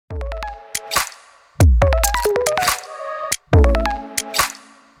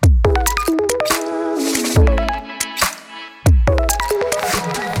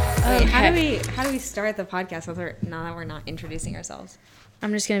start the podcast now that we're not introducing ourselves?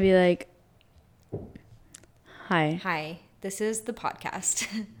 I'm just going to be like, hi. Hi, this is the podcast.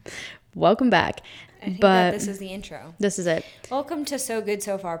 Welcome back. I think that this is the intro. This is it. Welcome to So Good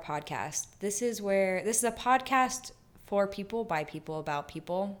So Far podcast. This is a podcast for people, by people, about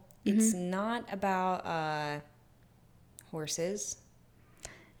people. Mm-hmm. It's not about horses.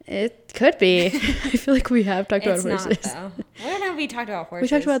 It could be. I feel like we have talked about horses. It's not, though. When have we talked about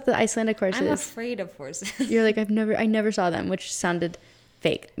horses? We talked about the Icelandic horses. I'm afraid of horses. You're like, I never saw them, which sounded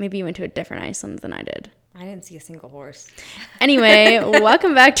fake. Maybe you went to a different Iceland than I did. I didn't see a single horse. Anyway,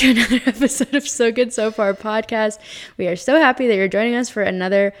 welcome back to another episode of So Good So Far podcast. We are so happy that you're joining us for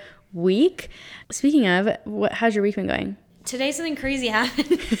another week. Speaking of, how's your week been going? Today something crazy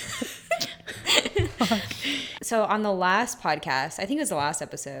happened. So on the last podcast, I think it was the last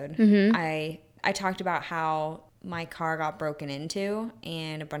episode, mm-hmm. I talked about how my car got broken into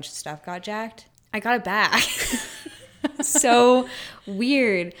and a bunch of stuff got jacked. I got it back. So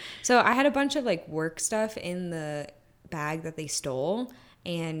weird. So I had a bunch of like work stuff in the bag that they stole,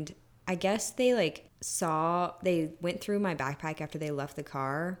 and I guess they went through my backpack after they left the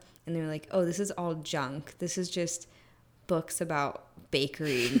car, and they were like, oh, this is all junk. This is just books about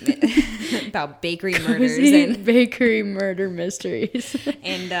bakery murders and bakery murder mysteries.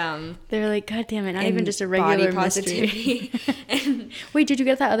 And they were like, God damn it, not even just a regular mystery. And wait, did you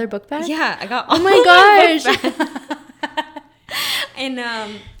get that other book back? Yeah, I got. Oh my gosh.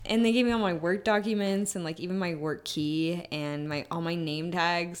 And they gave me all my work documents and like even my work key and all my name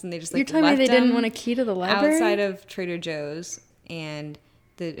tags, and they just like You're telling me they didn't want a key to the library outside of Trader Joe's, and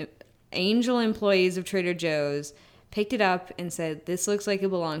the angel employees of Trader Joe's picked it up and said, this looks like it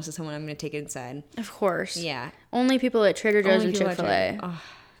belongs to someone, I'm going to take it inside. Of course. Yeah. Only people at Trader Joe's and Chick-fil-A.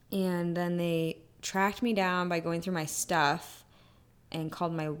 And then they tracked me down by going through my stuff and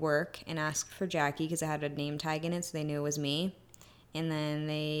called my work and asked for Jackie because I had a name tag in it, so they knew it was me. And then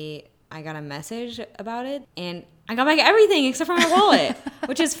I got a message about it, and I got back everything except for my wallet,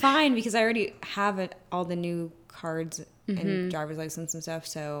 which is fine because I already have all the new cards mm-hmm. and driver's license and stuff,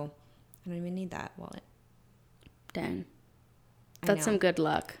 so I don't even need that wallet. Dang. That's some good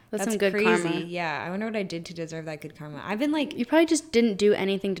luck. That's some good crazy. Karma. Yeah, I wonder what I did to deserve that good karma. I've been like... You probably just didn't do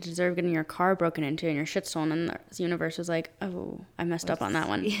anything to deserve getting your car broken into and your shit stolen, and the universe was like, oh, I messed up on that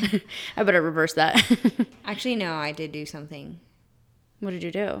one. Yeah. I better reverse that. Actually, no, I did do something. What did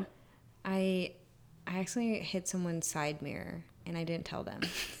you do? I actually hit someone's side mirror, and I didn't tell them.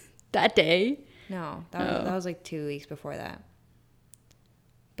 That day? No, that was like 2 weeks before that.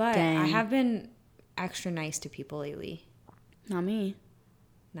 But Dang. I have been extra nice to people lately. Not me.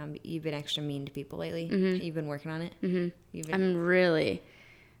 No, you've been extra mean to people lately. Mm-hmm. You've been working on it. Mm-hmm. I'm really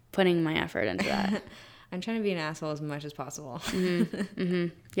putting my effort into that. I'm trying to be an asshole as much as possible. Mm-hmm. Mm-hmm.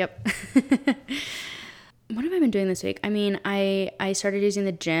 Yep. What have I been doing this week? I mean, I started using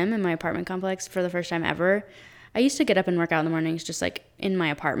the gym in my apartment complex for the first time ever. I used to get up and work out in the mornings just like in my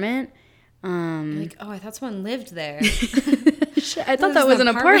apartment. Like, oh, I thought someone lived there. I thought that was an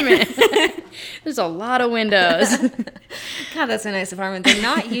apartment. There's a lot of windows. God, that's a nice apartment. They're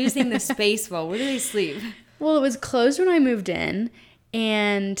not using the space well. Where do they sleep? Well, it was closed when I moved in,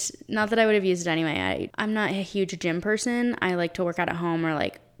 and not that I would have used it anyway. I'm not a huge gym person. I like to work out at home or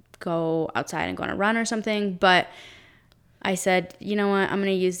like go outside and go on a run or something, but I said, you know what, I'm going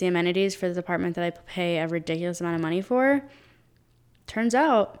to use the amenities for this apartment that I pay a ridiculous amount of money for. Turns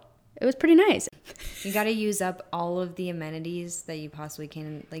out it was pretty nice. You got to use up all of the amenities that you possibly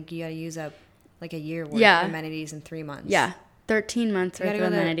can. Like, you got to use up like a year worth of amenities in 3 months. Yeah, 13 months worth of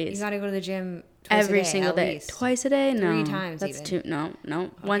amenities. You got to go to the gym twice every a day, single day. Least. Twice a day? No. 3 times that's even. too. No. Okay,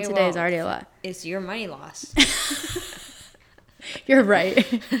 Once a day is already a lot. It's your money lost. You're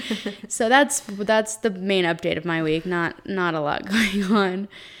right. So that's the main update of my week. Not a lot going on.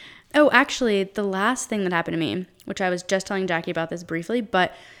 Oh, actually, the last thing that happened to me, which I was just telling Jackie about this briefly,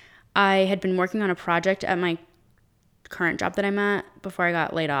 but I had been working on a project at my current job that I'm at before I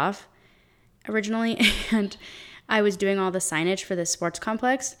got laid off originally, and I was doing all the signage for this sports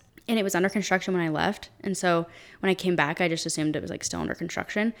complex, and it was under construction when I left. And so when I came back, I just assumed it was like still under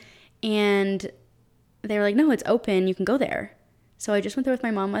construction, and they were like, no, it's open, you can go there. So I just went there with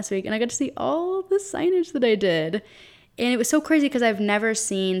my mom last week, and I got to see all the signage that I did. And it was so crazy because I've never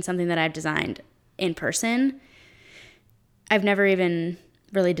seen something that I've designed in person. I've never even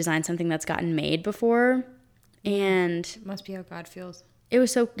really designed something that's gotten made before. And it must be how God feels. It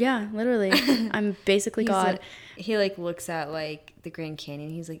was so, yeah, literally. I'm basically God. He like looks at like the Grand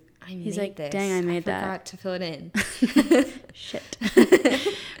Canyon. He's like, I made this. Dang, I made that. I forgot to fill it in. Shit.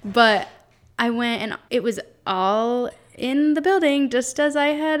 But I went, and it was all in the building just as I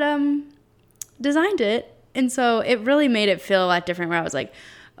had designed it. And so it really made it feel a lot different where I was like,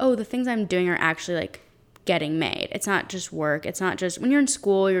 oh, the things I'm doing are actually like getting made. It's not just work. It's not just when you're in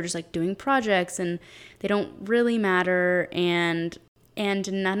school, you're just like doing projects and they don't really matter and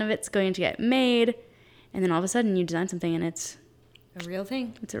none of it's going to get made. And then all of a sudden you design something and it's a real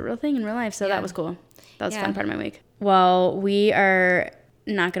thing. It's a real thing in real life. So that was cool. That was a fun part of my week. Well, we are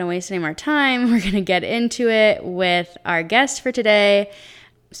not going to waste any more time. We're going to get into it with our guest for today.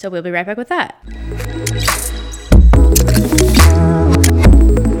 So we'll be right back with that.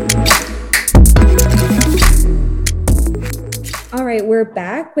 All right, we're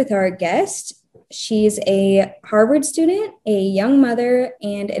back with our guest. She's a Harvard student, a young mother,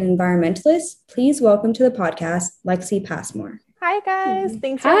 and an environmentalist. Please welcome to the podcast, Lexi Passmore. Hi, guys.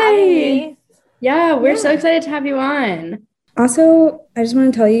 Thanks for having me. Yeah, we're so excited to have you on. Also, I just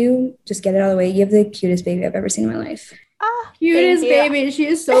want to tell you, just get it out of the way. You have the cutest baby I've ever seen in my life. Cutest baby. She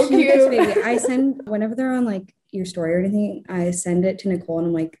is so cute. Baby. I send, whenever they're on like your story or anything, I send it to Nicole and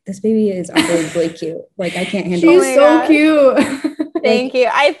I'm like, this baby is unbelievably cute. Like, I can't handle it. She's so cute. Thank you.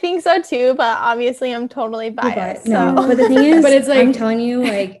 I think so too, but obviously I'm totally biased. No, but the thing is, but it's like, I'm telling you,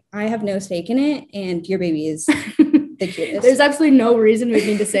 like, I have no stake in it and your baby is the cutest. There's absolutely no reason we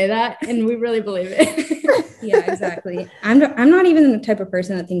need to say that, and we really believe it. Yeah, exactly. I'm not even the type of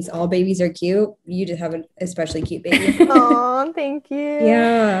person that thinks all babies are cute. You just have an especially cute baby. Oh, thank you.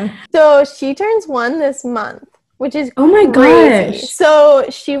 Yeah. So she turns 1 this month, which is oh my crazy. Gosh. So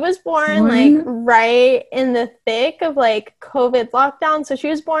she was born like right in the thick of like COVID lockdown. So she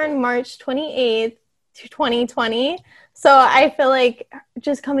was born March 28th, 2020. So I feel like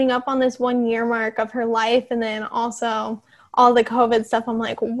just coming up on this 1 year mark of her life, and then also all the COVID stuff, I'm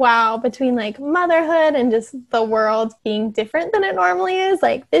like, wow, between like motherhood and just the world being different than it normally is,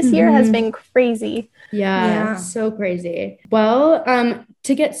 like this year has been crazy. Yeah, so crazy. Well,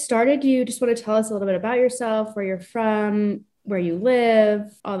 to get started, you just want to tell us a little bit about yourself, where you're from, where you live,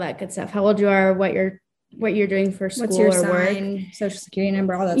 all that good stuff. How old you are, what you're doing for school, what's your or sign, work, social security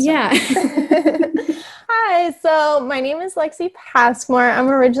number, all that stuff. Hi, so my name is Lexi Passmore. I'm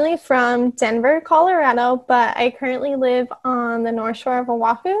originally from Denver, Colorado, but I currently live on the North Shore of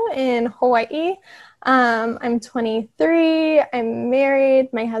Oahu in Hawaii. I'm 23. I'm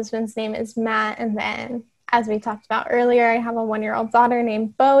married. My husband's name is Matt. And then, as we talked about earlier, I have a 1-year-old daughter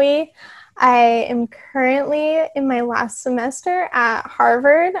named Bowie. I am currently in my last semester at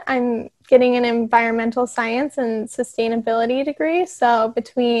Harvard. I'm getting an environmental science and sustainability degree. So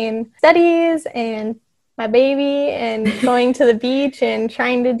between studies and my baby and going to the beach and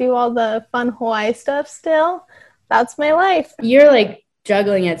trying to do all the fun Hawaii stuff still, that's my life. You're like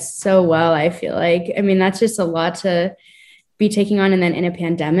juggling it so well, I feel like. I mean, that's just a lot to be taking on. And then in a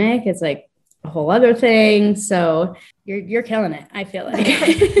pandemic, it's like a whole other thing. So you're killing it, I feel like.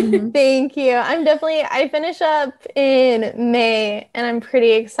 Thank you. I finish up in May and I'm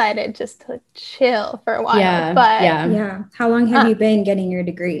pretty excited just to chill for a while. Yeah. How long have you been getting your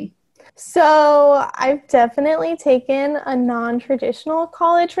degree? So I've definitely taken a non-traditional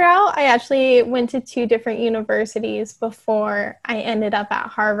college route. I actually went to 2 different universities before I ended up at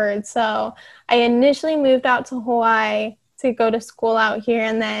Harvard. So I initially moved out to Hawaii to go to school out here,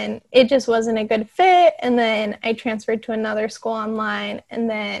 and then it just wasn't a good fit. And then I transferred to another school online, and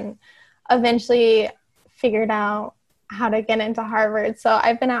then eventually figured out how to get into Harvard. So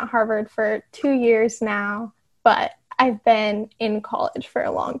I've been at Harvard for 2 years now, but I've been in college for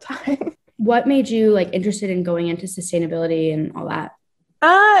a long time. What made you like interested in going into sustainability and all that?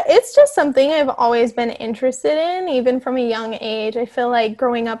 It's just something I've always been interested in, even from a young age. I feel like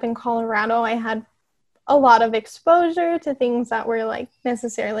growing up in Colorado, I had a lot of exposure to things that were like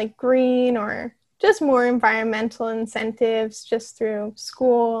necessarily green or just more environmental incentives just through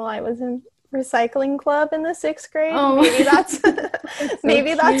school. I was in recycling club in the 6th grade. Oh. Maybe that's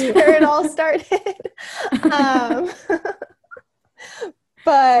that's where it all started.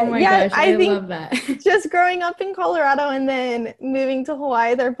 But oh my yeah, gosh, I think love that. Just growing up in Colorado and then moving to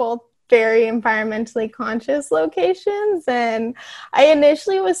Hawaii, they're both very environmentally conscious locations. And I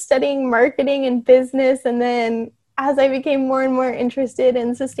initially was studying marketing and business, and then as I became more and more interested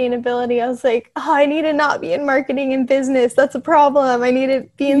in sustainability, I was like, oh, I need to not be in marketing and business. That's a problem. I need to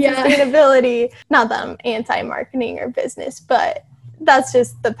be in sustainability. Not that I'm anti-marketing or business, but that's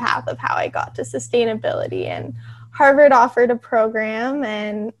just the path of how I got to sustainability. And Harvard offered a program,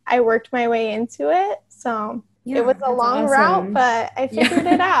 and I worked my way into it. So it was a long route, but I figured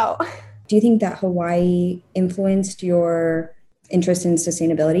it out. Do you think that Hawaii influenced your interest in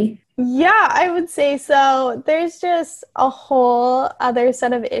sustainability? Yeah, I would say so. There's just a whole other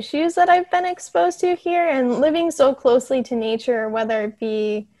set of issues that I've been exposed to here, and living so closely to nature, whether it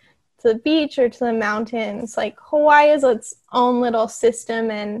be to the beach or to the mountains. Like Hawaii is its own little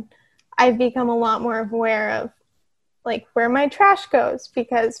system, and I've become a lot more aware of like where my trash goes,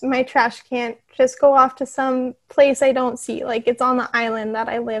 because my trash can't just go off to some place I don't see. Like it's on the island that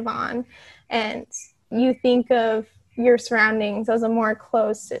I live on, and you think of your surroundings as a more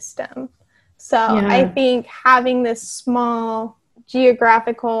closed system. So I think having this small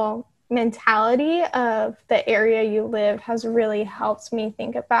geographical mentality of the area you live has really helped me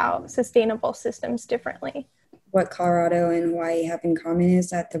think about sustainable systems differently. What Colorado and Hawaii have in common is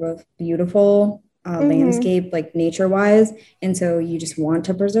that they're both beautiful landscape, like nature-wise, and so you just want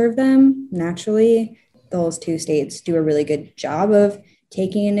to preserve them naturally. Those two states do a really good job of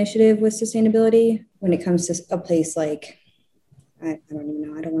taking initiative with sustainability. When it comes to a place like, I don't even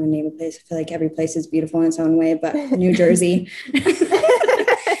know, I don't want to name a place. I feel like every place is beautiful in its own way, but New Jersey.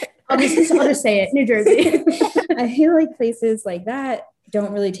 I'll just say it, New Jersey. I feel like places like that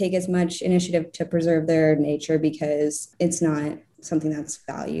don't really take as much initiative to preserve their nature because it's not something that's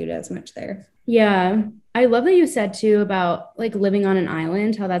valued as much there. Yeah. I love that you said too about like living on an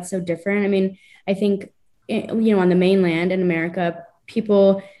island, how that's so different. I mean, I think, on the mainland in America,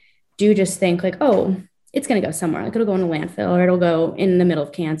 people do just think like, oh, it's going to go somewhere. Like it'll go in a landfill, or it'll go in the middle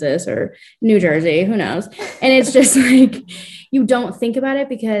of Kansas or New Jersey, who knows? And it's just like, you don't think about it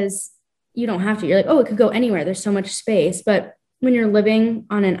because you don't have to. You're like, oh, it could go anywhere. There's so much space. But when you're living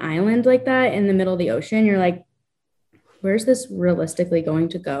on an island like that in the middle of the ocean, you're like, where's this realistically going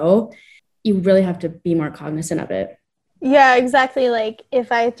to go? You really have to be more cognizant of it. Yeah, exactly. Like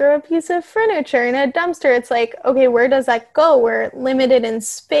if I throw a piece of furniture in a dumpster, it's like, okay, where does that go? We're limited in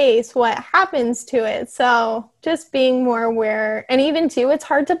space. What happens to it? So just being more aware. And even too, it's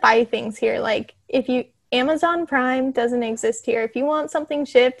hard to buy things here. Like Amazon Prime doesn't exist here. If you want something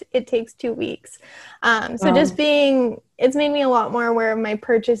shipped, it takes 2 weeks. So just it's made me a lot more aware of my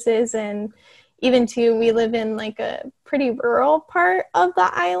purchases. And even too, we live in like a pretty rural part of the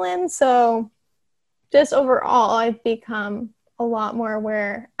island. So just overall, I've become a lot more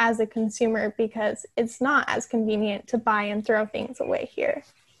aware as a consumer because it's not as convenient to buy and throw things away here.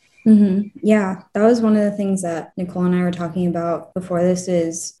 Mm-hmm. Yeah, that was one of the things that Nicole and I were talking about before this,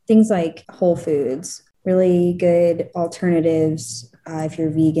 is things like Whole Foods, really good alternatives if you're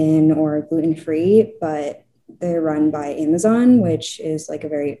vegan or gluten-free, but they're run by Amazon, which is like a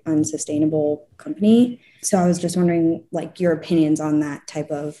very unsustainable company. So I was just wondering like your opinions on that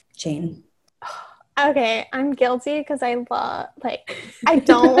type of chain. Okay, I'm guilty because I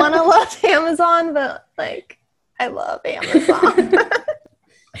don't want to love Amazon, but like I love Amazon.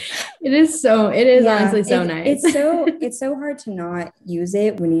 It is honestly so nice. It's so hard to not use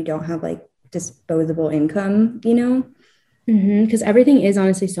it when you don't have like disposable income, because everything is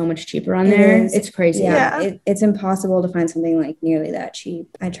honestly so much cheaper on there. It's crazy. Yeah. It's impossible to find something like nearly that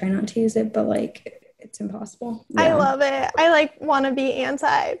cheap. I try not to use it, but like it's impossible. Yeah. I love it. I want to be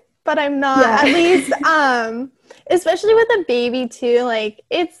anti, but I'm not. At least especially with a baby too, like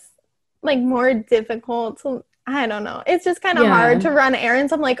it's like more difficult to, I don't know, it's just kind of hard to run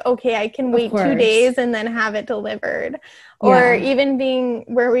errands. I'm like, okay, I can wait 2 days and then have it delivered. Or even being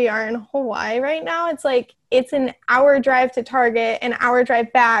where we are in Hawaii right now, it's like it's an hour drive to Target, an hour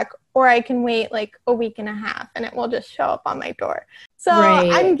drive back, or I can wait like a week and a half and it will just show up on my door. So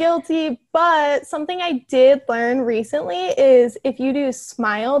I'm guilty, but something I did learn recently is if you do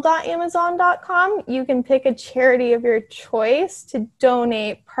smile.amazon.com, you can pick a charity of your choice to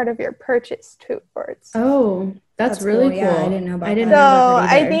donate part of your purchase towards. Oh, that's really cool. Yeah, I didn't know about that.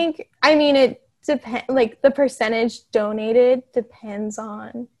 It depends, like the percentage donated depends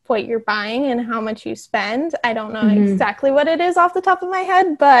on what you're buying and how much you spend. I don't know exactly what it is off the top of my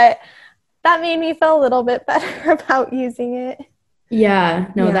head, but that made me feel a little bit better about using it.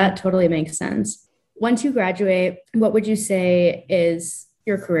 Yeah, no, that totally makes sense. Once you graduate, what would you say is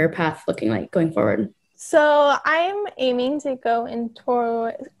your career path looking like going forward? So I'm aiming to go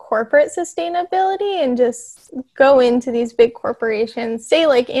into corporate sustainability and just go into these big corporations, say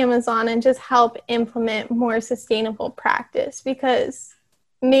like Amazon, and just help implement more sustainable practice, because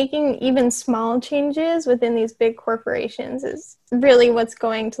making even small changes within these big corporations is really what's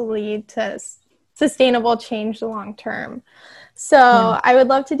going to lead to sustainable change long term. So I would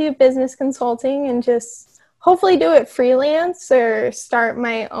love to do business consulting and just hopefully do it freelance or start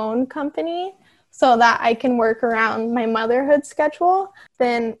my own company so that I can work around my motherhood schedule.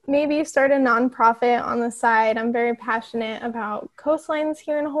 Then maybe start a nonprofit on the side. I'm very passionate about coastlines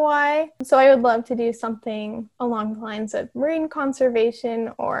here in Hawaii. So I would love to do something along the lines of marine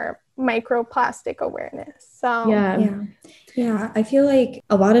conservation or microplastic awareness. So Yeah, I feel like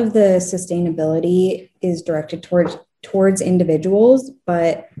a lot of the sustainability is directed towards individuals,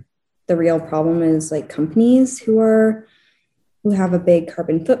 but the real problem is like companies who have a big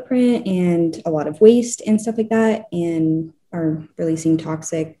carbon footprint and a lot of waste and stuff like that, and are releasing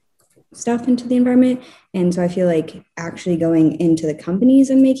toxic stuff into the environment. And so I feel like actually going into the companies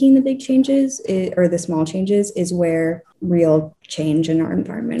and making the big changes or the small changes is where real change in our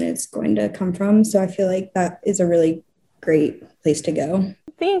environment is going to come from. So I feel like that is a really great place to go.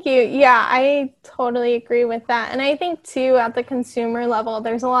 Thank you. Yeah, I totally agree with that. And I think too, at the consumer level,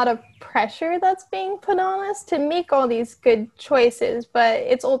 there's a lot of pressure that's being put on us to make all these good choices, but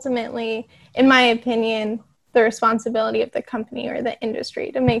it's ultimately, in my opinion, the responsibility of the company or the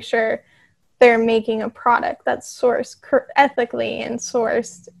industry to make sure they're making a product that's sourced ethically and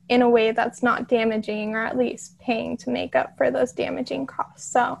sourced in a way that's not damaging, or at least paying to make up for those damaging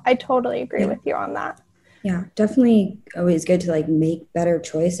costs. So I totally agree with you on that. Yeah, definitely always good to like make better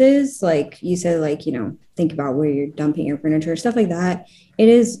choices. Like you said, like, think about where you're dumping your furniture, stuff like that. It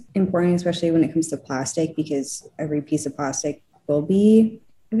is important, especially when it comes to plastic, because every piece of plastic will be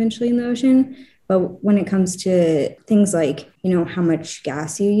eventually in the ocean. But when it comes to things like, how much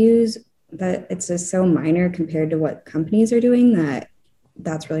gas you use, that it's just so minor compared to what companies are doing,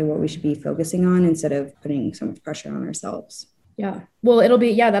 that's really what we should be focusing on instead of putting so much pressure on ourselves. Yeah. Well,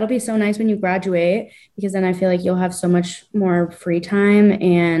 that'll be so nice when you graduate, because then I feel like you'll have so much more free time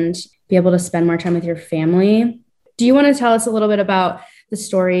and be able to spend more time with your family. Do you want to tell us a little bit about the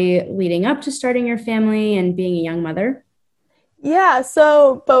story leading up to starting your family and being a young mother? Yeah,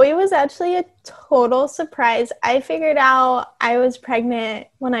 so Bowie was actually a total surprise. I figured out I was pregnant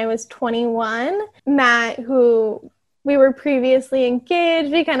when I was 21. Matt, who we were previously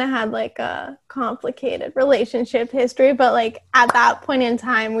engaged, we kind of had like a complicated relationship history, but like at that point in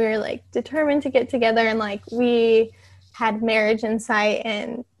time, we were like determined to get together, and like we had marriage in sight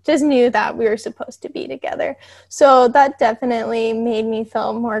and just knew that we were supposed to be together. So that definitely made me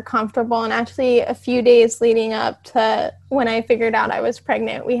feel more comfortable. And actually a few days leading up to when I figured out I was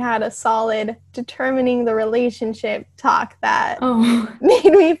pregnant, we had a solid determining the relationship talk that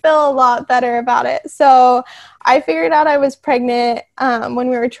made me feel a lot better about it. So I figured out I was pregnant when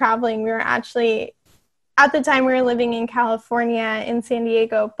we were traveling. We were actually, at the time, we were living in California, in San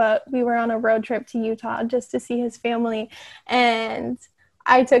Diego, but we were on a road trip to Utah just to see his family. And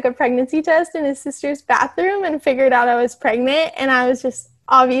I took a pregnancy test in his sister's bathroom and figured out I was pregnant. And I was just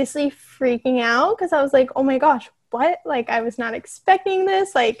obviously freaking out because I was like, oh my gosh, what? Like, I was not expecting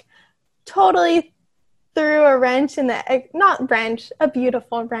this. Like, totally threw a wrench in a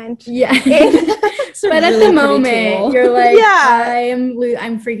beautiful wrench. Yeah. But at the moment, you're like,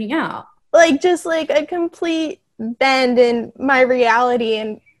 I'm freaking out. Like, just like a complete bend in my reality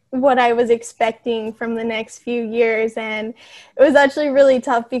and what I was expecting from the next few years. And it was actually really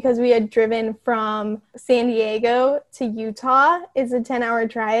tough because we had driven from San Diego to Utah. It's a 10-hour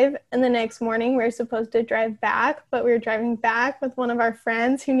drive. And the next morning we were supposed to drive back, but we were driving back with one of our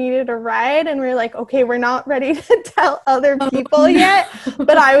friends who needed a ride. And we were like, okay, we're not ready to tell other people yet.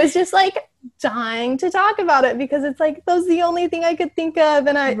 But I was just like dying to talk about it because it's like, that was the only thing I could think of.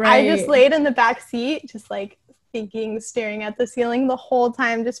 And I just laid in the back seat, just like thinking, staring at the ceiling the whole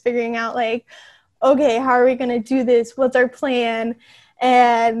time, just figuring out like, okay, how are we going to do this? What's our plan?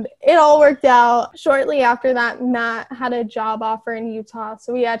 And it all worked out. Shortly after that, Matt had a job offer in Utah.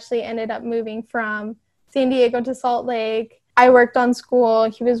 So we actually ended up moving from San Diego to Salt Lake. I worked on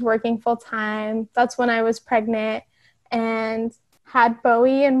school. He was working full time. That's when I was pregnant and had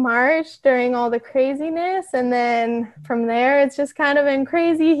Bowie in March during all the craziness. And then from there, it's just kind of been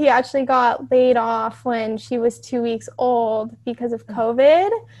crazy. He actually got laid off when she was 2 weeks old because of COVID,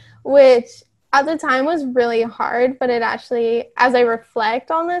 which at the time was really hard. But it actually, as I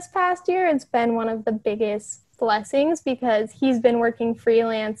reflect on this past year, it's been one of the biggest blessings because he's been working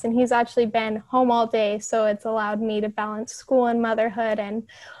freelance and he's actually been home all day. So it's allowed me to balance school and motherhood. And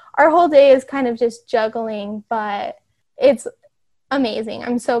our whole day is kind of just juggling, but it's amazing.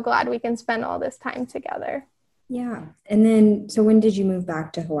 I'm so glad we can spend all this time together. Yeah. And then, so when did you move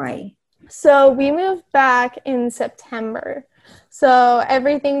back to Hawaii? So we moved back in September. So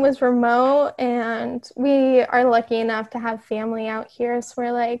everything was remote and we are lucky enough to have family out here. So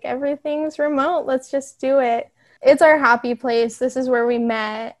we're like, everything's remote. Let's just do it. It's our happy place. This is where we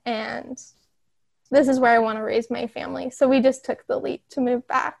met and this is where I want to raise my family. So we just took the leap to move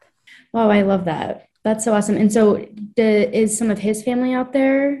back. Wow, I love that. That's so awesome. And so is some of his family out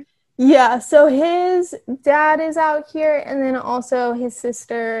there? Yeah, so his dad is out here and then also his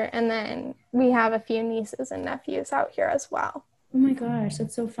sister. And then we have a few nieces and nephews out here as well. Oh my gosh,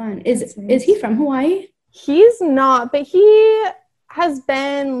 that's so fun. Is he from Hawaii? He's not, but he has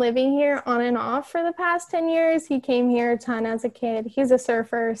been living here on and off for the past 10 years. He came here a ton as a kid. He's a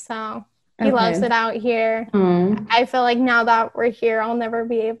surfer, so he loves it out here. I feel like now that we're here, I'll never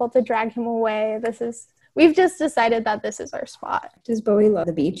be able to drag him away. We've just decided that this is our spot. Does Bowie love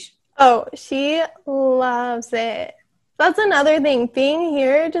the beach? Oh, she loves it. That's another thing. Being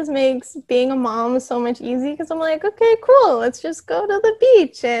here just makes being a mom so much easy because I'm like, okay, cool. Let's just go to the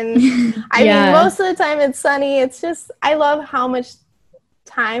beach. And I mean, most of the time it's sunny. It's just, I love how much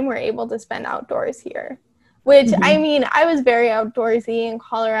time we're able to spend outdoors here. Which, I mean, I was very outdoorsy in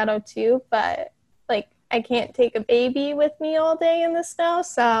Colorado too, but like I can't take a baby with me all day in the snow.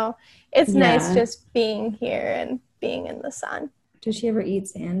 So it's nice just being here and being in the sun. Does she ever eat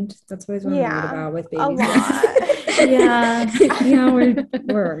sand? That's always what I'm worried about with babies. A lot.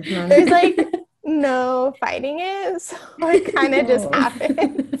 We're working on it. There's like no fighting it, so it kind of just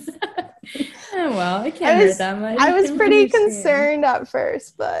happens. Oh, well, I can't hurt that much. I was pretty concerned at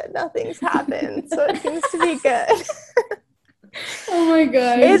first, but nothing's happened, so it seems to be good. Oh my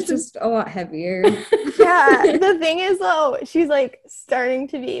gosh. It's just a lot heavier. Yeah, the thing is though, she's like starting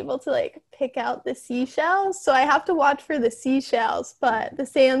to be able to like pick out the seashells, so I have to watch for the seashells, but the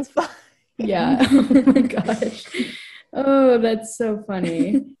sand's fine. Yeah. Oh my gosh. Oh, that's so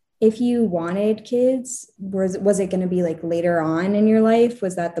funny. If you wanted kids, was it going to be like later on in your life?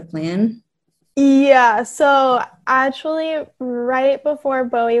 Was that the plan? Yeah, so actually right before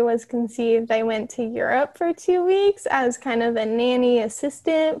Bowie was conceived, I went to Europe for 2 weeks as kind of a nanny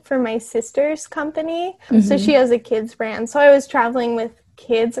assistant for my sister's company. So she has a kids brand. So I was traveling with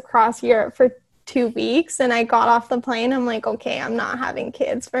kids across Europe for 2 weeks, and I got off the plane. I'm like, okay, I'm not having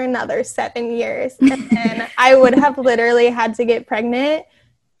kids for another 7 years. And then I would have literally had to get pregnant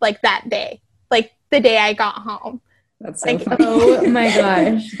like that day, like the day I got home. That's so funny. Oh my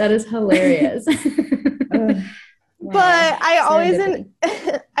gosh, that is hilarious. Wow. But I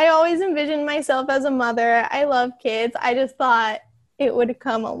always envisioned myself as a mother. I love kids. I just thought it would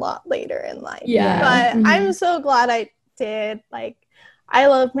come a lot later in life. Yeah. But I'm so glad I did. Like, I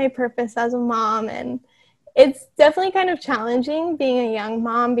love my purpose as a mom, and it's definitely kind of challenging being a young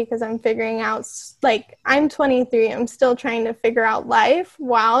mom because I'm figuring out, like, I'm 23. I'm still trying to figure out life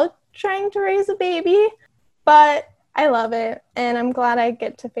while trying to raise a baby. But I love it, and I'm glad I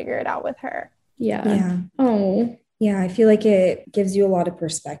get to figure it out with her. Yeah. Oh. Yeah, I feel like it gives you a lot of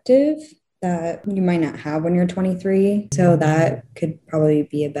perspective that you might not have when you're 23. So that could probably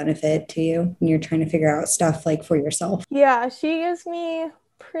be a benefit to you when you're trying to figure out stuff like for yourself. Yeah, she gives me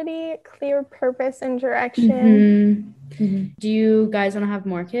pretty clear purpose and direction. Do you guys want to have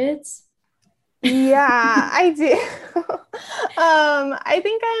more kids? Yeah, I do. I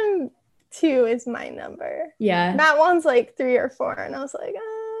think 2 is my number. Yeah. That one's like 3 or 4, and I was like,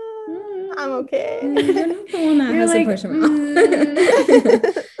 I'm okay. You're not the one that has like, to push them out.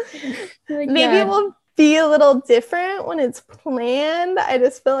 Maybe it will be a little different when it's planned. I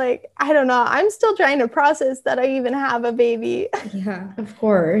just feel like, I don't know. I'm still trying to process that I even have a baby. Yeah. Of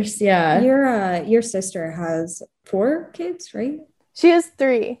course. Yeah. Your sister has 4 kids, right? She has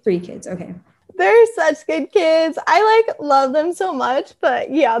 3. 3 kids. Okay. They're such good kids. I like love them so much,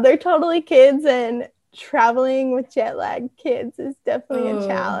 but yeah, they're totally kids, and traveling with jet lag kids is definitely a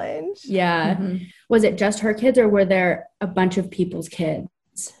challenge. Yeah. Was it just her kids, or were there a bunch of people's kids?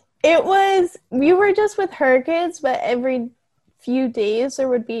 We were just with her kids, but every few days there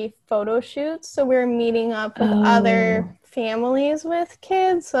would be photo shoots. So we were meeting up with other families with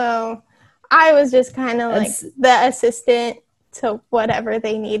kids. So I was just kind of like the assistant to whatever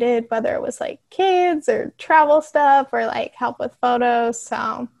they needed, whether it was like kids or travel stuff or like help with photos.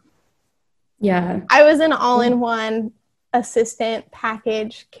 So yeah, I was an all-in-one assistant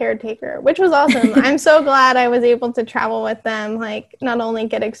package caretaker, which was awesome. I'm so glad I was able to travel with them, like not only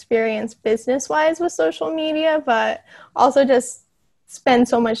get experience business-wise with social media, but also just spend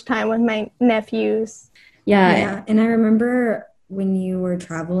so much time with my nephews. Yeah. And I remember when you were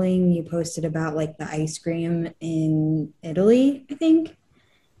traveling, you posted about like the ice cream in Italy, I think.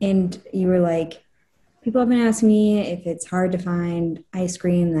 And you were like, people have been asking me if it's hard to find ice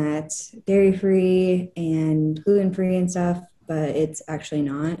cream that's dairy-free and gluten-free and stuff, but it's actually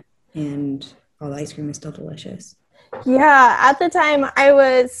not. And all the ice cream is still delicious. Yeah, at the time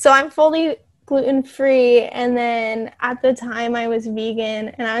I'm fully gluten-free. And then at the time I was vegan,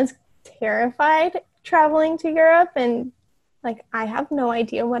 and I was terrified traveling to Europe, and like, I have no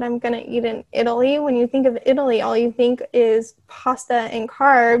idea what I'm going to eat in Italy. When you think of Italy, all you think is pasta and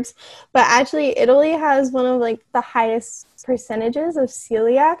carbs. But actually, Italy has one of, like, the highest percentages of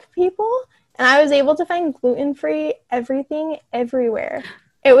celiac people. And I was able to find gluten-free everything everywhere.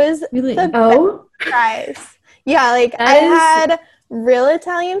 It was really? the best surprise. Yeah, like That I is- had real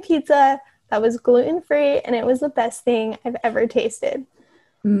Italian pizza that was gluten-free, and it was the best thing I've ever tasted.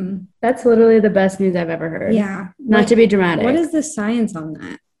 That's literally the best news I've ever heard. Yeah. Not to be dramatic. What is the science on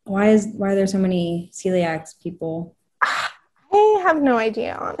that? Why are there so many celiac people? I have no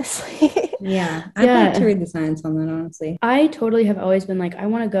idea, honestly. Yeah. I'd Yeah. like to read the science on that, honestly. I totally have always been like, I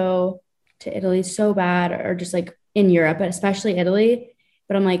want to go to Italy so bad, or just like in Europe, but especially Italy.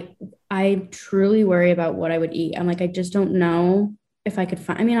 But I'm like, I truly worry about what I would eat. I'm like, I just don't know if I could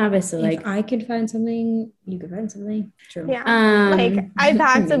find, I mean, obviously, If like, I could find something, you could find something. True. Yeah. Like I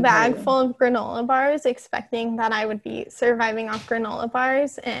packed a Maybe bag I full of granola bars expecting that I would be surviving off granola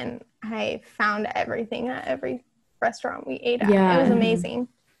bars, and I found everything at every restaurant we ate at. Yeah. It was amazing.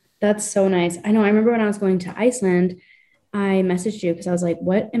 that's so nice. I know. I remember when I was going to Iceland, I messaged you because I was like,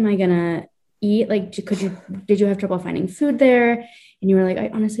 what am I gonna eat? Like, did you have trouble finding food there? And you were like, I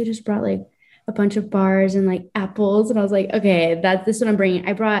honestly just brought like a bunch of bars and like apples. And I was like, okay, this is what I'm bringing.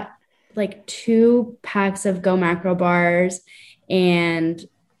 I brought like 2 packs of Go Macro bars and a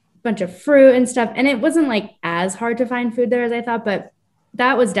bunch of fruit and stuff. And it wasn't like as hard to find food there as I thought, but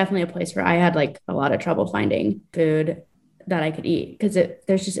that was definitely a place where I had like a lot of trouble finding food that I could eat, because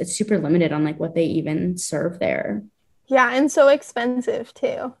it's super limited on like what they even serve there. Yeah, and so expensive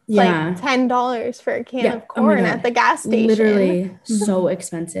too. It's Yeah. like $10 for a can Yeah. of Oh my corn God. at the gas station. Literally so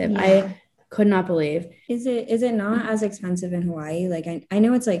expensive. Yeah. I could not believe. Is it not as expensive in Hawaii? Like I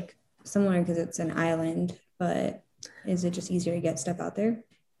know it's like similar because it's an island, but is it just easier to get stuff out there?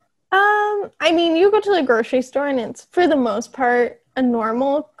 I mean, you go to the grocery store and it's for the most part a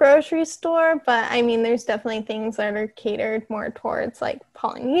normal grocery store, but I mean, there's definitely things that are catered more towards like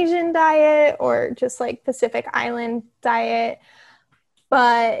Polynesian diet or just like Pacific Island diet,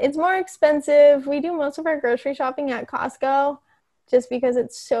 but it's more expensive. We do most of our grocery shopping at Costco just because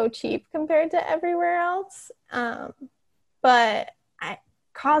it's so cheap compared to everywhere else. But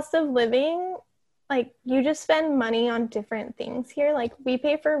cost of living, like you just spend money on different things here. Like we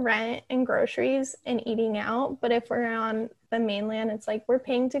pay for rent and groceries and eating out, but if we're on the mainland, it's like we're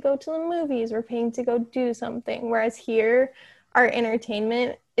paying to go to the movies, we're paying to go do something. Whereas here, our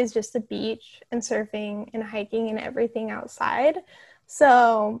entertainment is just the beach and surfing and hiking and everything outside.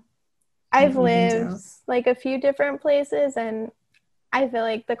 So I've lived like a few different places, and I feel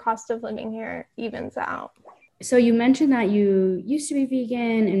like the cost of living here evens out. So you mentioned that you used to be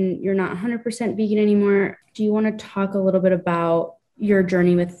vegan and you're not 100% vegan anymore. Do you want to talk a little bit about your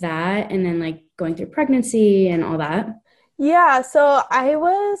journey with that, and then like going through pregnancy and all that? Yeah, so I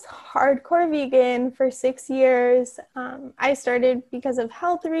was hardcore vegan for 6 years. I started because of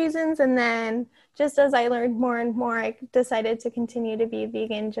health reasons, and then just as I learned more and more, I decided to continue to be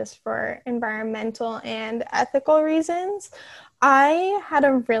vegan just for environmental and ethical reasons. I had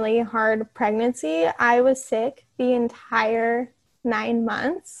a really hard pregnancy. I was sick the entire 9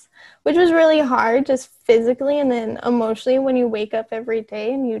 months, which was really hard just physically and then emotionally when you wake up every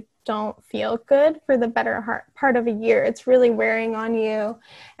day and you don't feel good for the better part of a year. It's really wearing on you.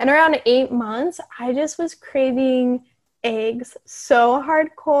 And around 8 months, I just was craving eggs so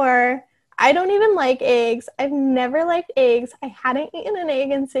hardcore. I don't even like eggs. I've never liked eggs. I hadn't eaten an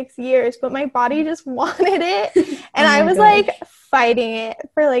egg in 6 years, but my body just wanted it. And I was like fighting it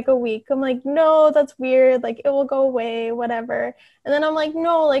for like a week. I'm like, no, that's weird. Like it will go away, whatever. And then I'm like,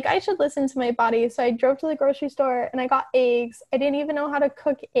 no, like I should listen to my body. So I drove to the grocery store and I got eggs. I didn't even know how to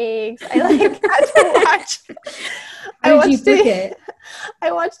cook eggs. I like had to watch. I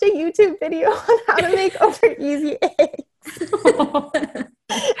watched a YouTube video on how to make over easy eggs.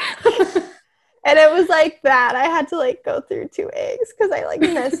 And it was like that. I had to like go through 2 eggs because I like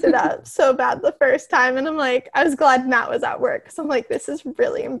messed it up so bad the first time. And I'm like, I was glad Matt was at work because I'm like, this is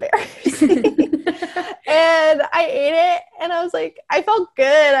really embarrassing. And I ate it and I was like, I felt good.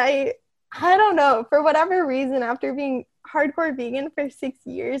 I don't know, for whatever reason, after being hardcore vegan for 6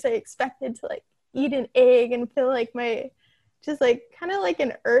 years, I expected to like eat an egg and feel like just like kind of like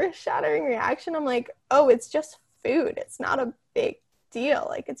an earth-shattering reaction. I'm like, oh, it's just food. It's not a big deal.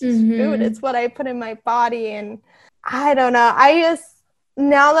 Like it's just food. It's what I put in my body. And I don't know.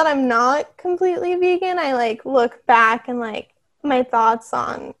 Now that I'm not completely vegan, I like look back and like my thoughts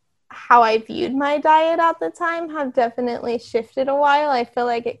on how I viewed my diet at the time have definitely shifted a while. I feel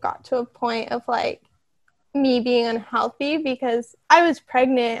like it got to a point of like me being unhealthy because I was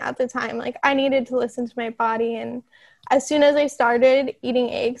pregnant at the time. Like I needed to listen to my body, and as soon as I started eating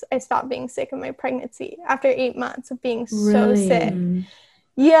eggs, I stopped being sick in my pregnancy after 8 months of being so sick.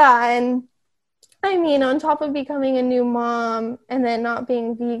 Yeah, and I mean, on top of becoming a new mom and then not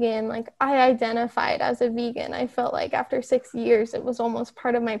being vegan, like I identified as a vegan. I felt like after 6 years, it was almost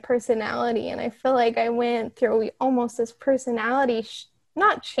part of my personality. And I feel like I went through almost this personality,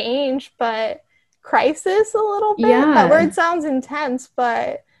 not change, but crisis a little bit. Yeah. That word sounds intense,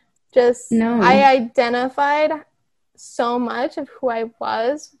 but just No. I identified so much of who I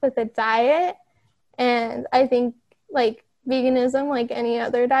was with the diet. And I think like veganism, like any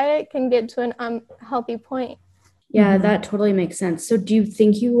other diet, can get to an unhealthy point. Yeah, that totally makes sense. So do you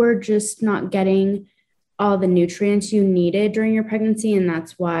think you were just not getting all the nutrients you needed during your pregnancy, and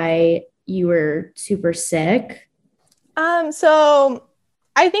that's why you were super sick? So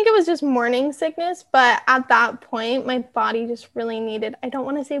I think it was just morning sickness, but at that point, my body just really needed, I don't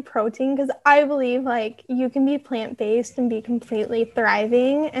want to say protein, because I believe like you can be plant-based and be completely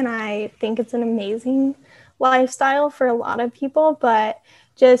thriving. And I think it's an amazing lifestyle for a lot of people, but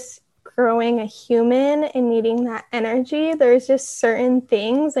just growing a human and needing that energy, there's just certain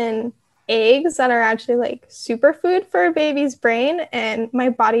things and eggs that are actually like superfood for a baby's brain. And my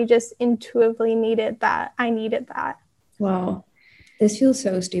body just intuitively needed that. I needed that. Wow. This feels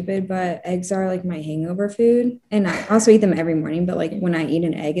so stupid, but eggs are like my hangover food. And I also eat them every morning, but like when I eat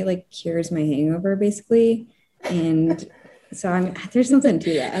an egg, it like cures my hangover basically. And so there's something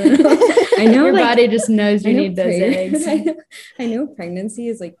to that. I don't know. I know Your like, body just knows you need those eggs. I know pregnancy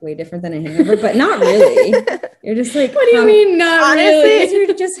is like way different than a hangover, but not really. You're just like, What do you mean not honestly, really?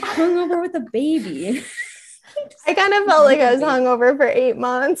 You're just hungover with a baby. I kind of felt like I was hungover for 8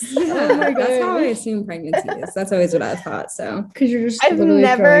 months. Oh my God, that's how I assume pregnancy is. That's always what I thought. So Because you're just I've literally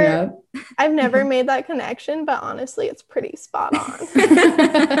throwing up. I've never made that connection, but honestly, it's pretty spot on. For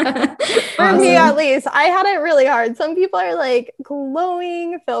Awesome. me, at least, I had it really hard. Some people are like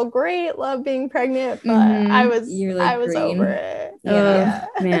glowing, feel great, love being pregnant, but You're, like, I was green. over it. Yeah.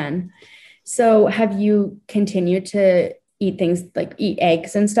 Man. So have you continued to eat things like eat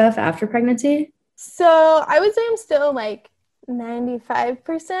eggs and stuff after pregnancy? So I would say I'm still like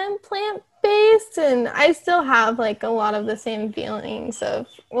 95% plant-based, and I still have like a lot of the same feelings of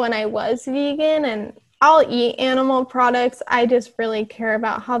when I was vegan, and I'll eat animal products. I just really care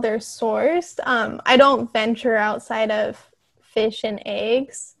about how they're sourced. I don't venture outside of fish and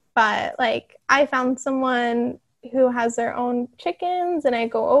eggs, but like I found someone who has their own chickens, and I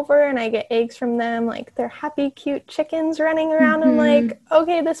go over and I get eggs from them. Like they're happy, cute chickens running around. I'm like,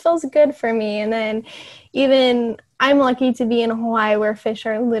 okay, this feels good for me. And then even I'm lucky to be in Hawaii where fish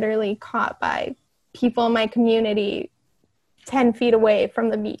are literally caught by people in my community 10 feet away from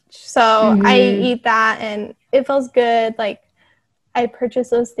the beach. So I eat that and it feels good. Like I purchase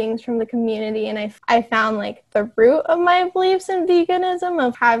those things from the community, and I found like the root of my beliefs in veganism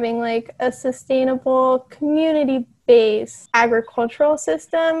of having like a sustainable community-based agricultural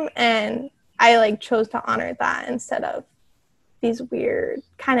system, and I like chose to honor that instead of these weird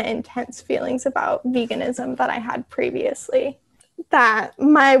kind of intense feelings about veganism that I had previously, that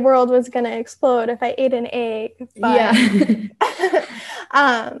my world was going to explode if I ate an egg. But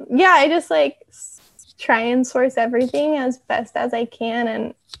I just like try and source everything as best as I can,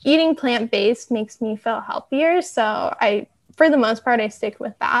 and eating plant-based makes me feel healthier, so for the most part I stick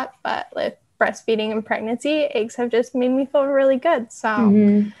with that. But with breastfeeding and pregnancy, eggs have just made me feel really good, so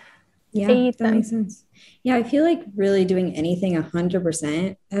yeah, I eat that them. makes sense. Yeah, I feel like really doing anything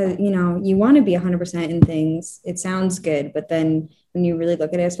 100%, you want to be 100% in things. It sounds good, but then when you really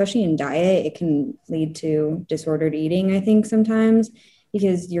look at it, especially in diet, it can lead to disordered eating, I think, sometimes,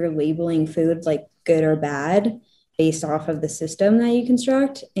 because you're labeling food like good or bad based off of the system that you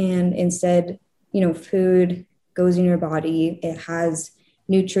construct. And instead, food goes in your body. It has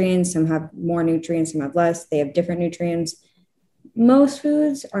nutrients. Some have more nutrients, some have less. They have different nutrients. Most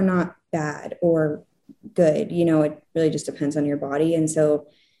foods are not bad or good. It really just depends on your body. And so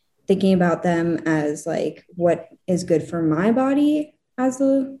thinking about them as like what is good for my body as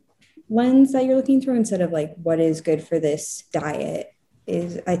the lens that you're looking through, instead of like what is good for this diet,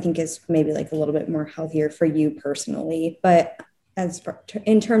 I think is maybe like a little bit more healthier for you personally. But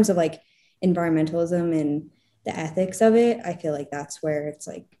in terms of like environmentalism and the ethics of it, I feel like that's where it's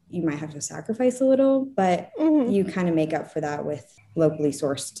like you might have to sacrifice a little, but you kind of make up for that with locally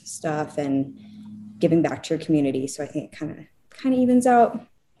sourced stuff and giving back to your community. So I think it kind of evens out.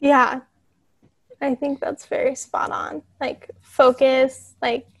 Yeah, I think that's very spot on. Like focus,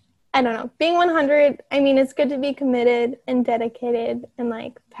 like, I don't know, being 100, I mean, it's good to be committed and dedicated and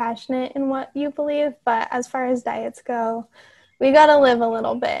like passionate in what you believe. But as far as diets go, we got to live a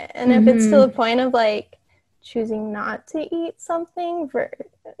little bit. And if it's to the point of like choosing not to eat something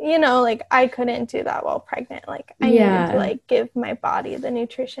like I couldn't do that while pregnant. Like I needed to like give my body the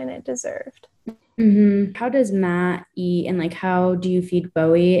nutrition it deserved. How does Matt eat, and like how do you feed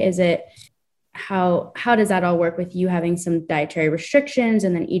Bowie? Is it how does that all work with you having some dietary restrictions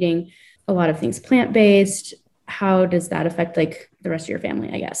and then eating a lot of things plant-based? How does that affect like the rest of your family,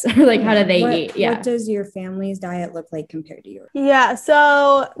 I guess? Or like how do they eat? Yeah. What does your family's diet look like compared to yours? Yeah,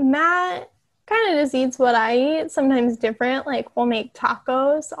 so Matt kind of just eats what I eat, sometimes different. Like we'll make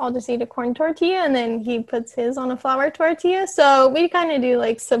tacos. I'll just eat a corn tortilla and then he puts his on a flour tortilla. So we kind of do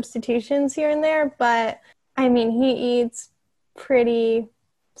like substitutions here and there, but I mean, he eats pretty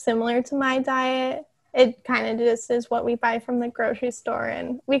similar to my diet. It kind of just is what we buy from the grocery store,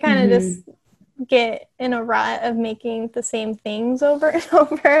 and we kind of just get in a rut of making the same things over and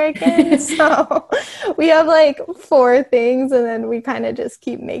over again. So we have like 4 things and then we kind of just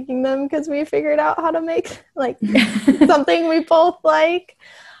keep making them because we figured out how to make like something we both like.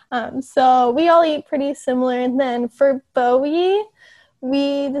 So we all eat pretty similar. And then for Bowie,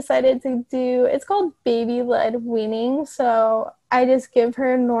 we decided to do, it's called baby-led weaning. So I just give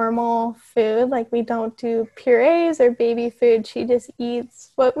her normal food. Like we don't do purees or baby food. She just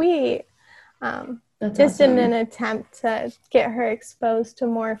eats what we eat. Just awesome. in an attempt to get her exposed to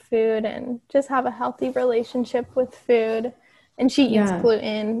more food and just have a healthy relationship with food. And she eats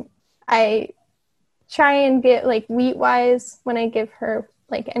gluten. I try and get like wheat-wise, when I give her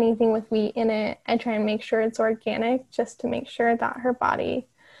like anything with wheat in it, I try and make sure it's organic just to make sure that her body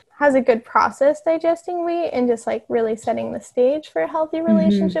has a good process digesting wheat and just like really setting the stage for a healthy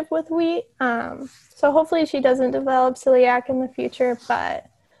relationship with wheat. So hopefully she doesn't develop celiac in the future, but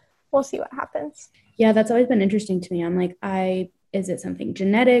we'll see what happens. Yeah, that's always been interesting to me. I'm like, is it something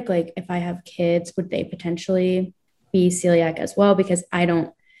genetic? Like if I have kids, would they potentially be celiac as well? Because I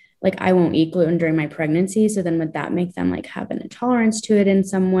won't eat gluten during my pregnancy. So then would that make them like have an intolerance to it in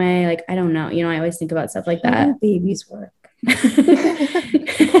some way? Like, I don't know. You know, I always think about stuff like that. How do babies work?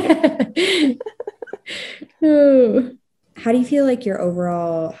 How do you feel like your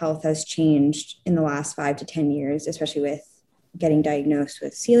overall health has changed in the last 5 to 10 years, especially with getting diagnosed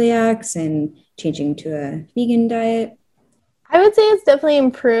with celiacs and changing to a vegan diet? I would say it's definitely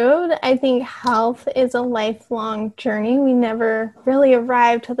improved. I think health is a lifelong journey. We never really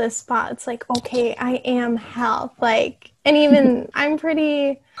arrive to this spot. It's like, okay, I am health. Like, and even I'm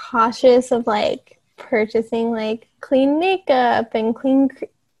pretty cautious of like purchasing like clean makeup and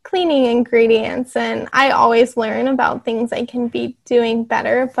cleaning ingredients. And I always learn about things I can be doing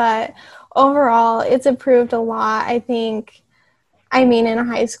better. But overall, it's improved a lot. I think, I mean, in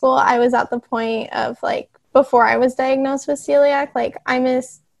high school, I was at the point of like, before I was diagnosed with celiac, like I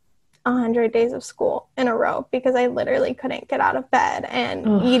missed 100 days of school in a row because I literally couldn't get out of bed,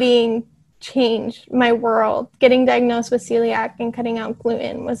 and eating changed my world. Getting diagnosed with celiac and cutting out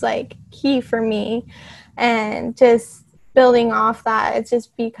gluten was like key for me, and just building off that, it's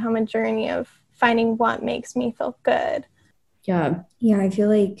just become a journey of finding what makes me feel good. Yeah, I feel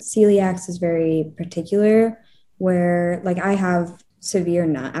like celiac is very particular, where like I have severe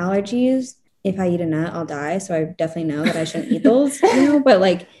nut allergies. If I eat a nut, I'll die. So I definitely know that I shouldn't eat those, but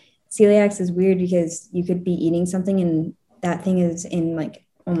like celiac is weird because you could be eating something and that thing is in like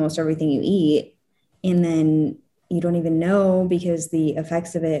almost everything you eat. And then you don't even know because the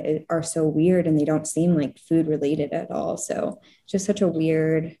effects of it are so weird and they don't seem like food related at all. So just such a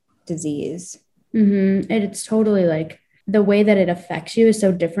weird disease. And it's totally like the way that it affects you is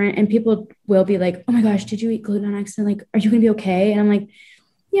so different. And people will be like, oh my gosh, did you eat gluten on accident? Like, are you going to be okay? And I'm like,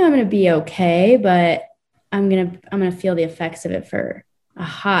 yeah, I'm going to be okay, but I'm going to feel the effects of it for a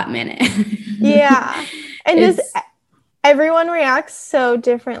hot minute. Yeah. And just everyone reacts so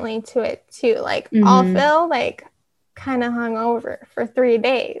differently to it too. Like I'll feel like kind of hungover for 3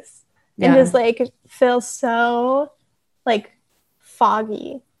 days and just like feel so like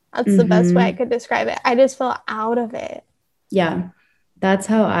foggy. That's the best way I could describe it. I just feel out of it. Yeah, that's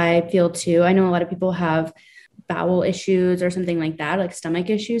how I feel too. I know a lot of people have bowel issues or something like that, like stomach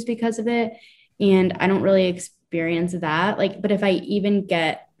issues because of it. And I don't really experience that. Like, but if I even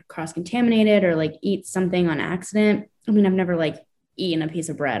get cross-contaminated or like eat something on accident, I mean, I've never like eaten a piece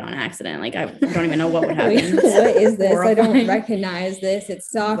of bread on accident. Like, I don't even know what would happen. What is this? Horrifying. I don't recognize this.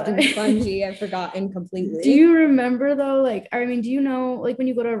 It's soft and spongy. I've forgotten completely. Do you remember though? Like, I mean, do you know, like when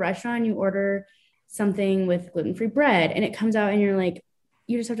you go to a restaurant, you order something with gluten-free bread and it comes out and you're like,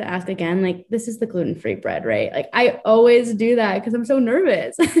 you just have to ask again, like, this is the gluten-free bread, right? Like, I always do that because I'm so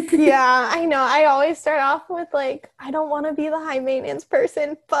nervous. Yeah, I know. I always start off with like, I don't want to be the high maintenance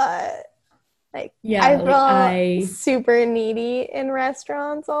person, but Like, Yeah, I like feel super needy in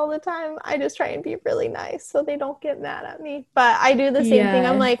restaurants all the time. I just try and be really nice so they don't get mad at me. But I do the same thing.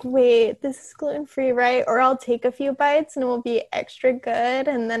 I'm Yeah. like, wait, this is gluten-free, right? Or I'll take a few bites and it will be extra good,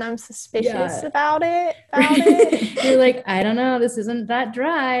 and then I'm suspicious Yeah. about it. You're like, I don't know, this isn't that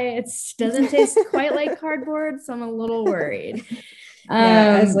dry. It doesn't taste quite like cardboard, so I'm a little worried.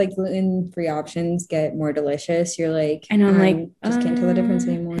 Yeah, as like gluten-free options get more delicious, you're like, and I'm like, just can't tell the difference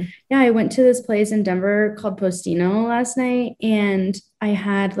anymore. Yeah, I went to this place in Denver called Postino last night, and I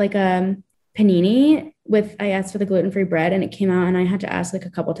had like a panini with, I asked for the gluten-free bread, and it came out, and I had to ask like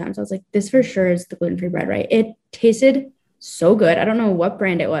a couple times. I was like, this for sure is the gluten-free bread, right? It tasted so good. I don't know what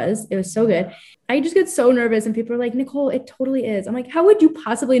brand it was. It was so good. I just get so nervous, and people are like, Nicole, it totally is. I'm like, how would you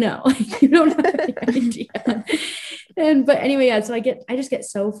possibly know? You don't have any idea. But anyway, yeah, so I just get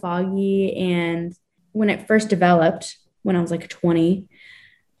so foggy. And when it first developed, when I was like 20,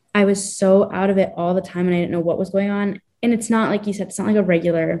 I was so out of it all the time and I didn't know what was going on. And it's not like you said, it's not like a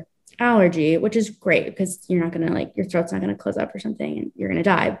regular allergy, which is great because you're not going to like, your throat's not going to close up or something and you're going to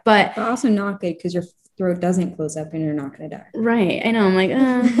die. But also not good because your throat doesn't close up and you're not going to die. Right. I know. I'm like,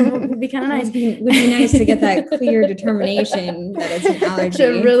 it would be kind of nice. Would be nice to get that clear determination that it's an allergy.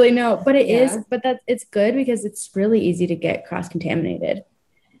 To really know. But it is, but it's good because it's really easy to get cross-contaminated.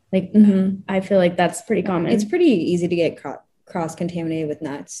 Like, I feel like that's pretty common. It's pretty easy to get cross-contaminated with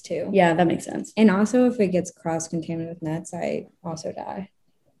nuts too. Yeah, that makes sense. And also if it gets cross-contaminated with nuts, I also die.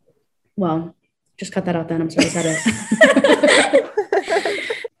 Well, just cut that out then. I'm sorry about it.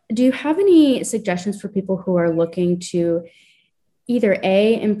 Do you have any suggestions for people who are looking to either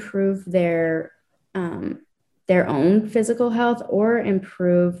improve their own physical health or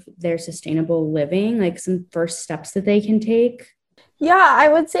improve their sustainable living, like some first steps that they can take? Yeah, I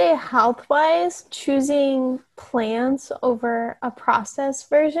would say health-wise, choosing plants over a processed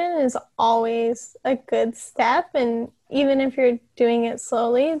version is always a good step. And even if you're doing it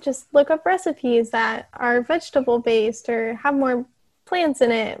slowly, just look up recipes that are vegetable-based or have more plants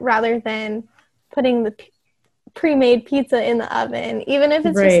in it rather than putting the pre-made pizza in the oven. Even if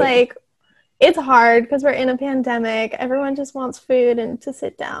it's just like, it's hard because we're in a pandemic. Everyone just wants food and to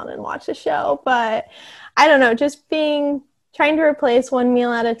sit down and watch a show. But I don't know, just trying to replace one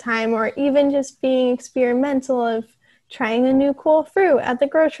meal at a time, or even just being experimental of trying a new cool fruit at the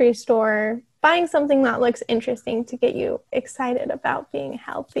grocery store, buying something that looks interesting to get you excited about being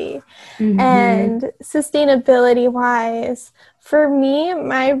healthy. And sustainability wise, for me,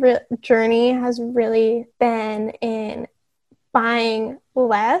 my journey has really been in buying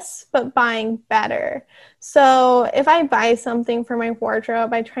less, but buying better. So if I buy something for my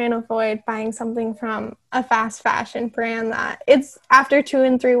wardrobe, I try and avoid buying something from a fast fashion brand that it's after 2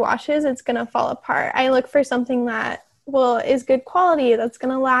 and 3 washes, it's going to fall apart. I look for something that is good quality, that's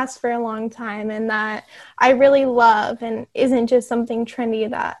going to last for a long time, and that I really love and isn't just something trendy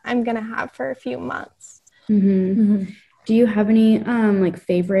that I'm going to have for a few months. Do you have any like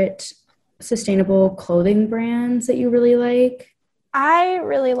favorite sustainable clothing brands that you really like? I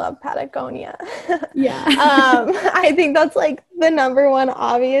really love Patagonia. Yeah. I think that's like the number one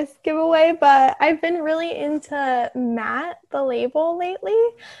obvious giveaway, but I've been really into Matte, the label lately.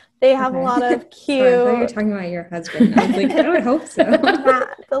 They have a lot of cute... Sorry, I thought you were talking about your husband. I was like, I would hope so.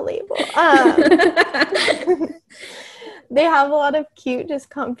 Matte, the label. They have a lot of cute, just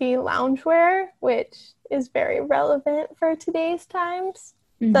comfy loungewear, which is very relevant for today's times.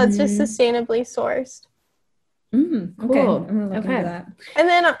 That's just sustainably sourced. Cool. Okay. I'm gonna look into that. And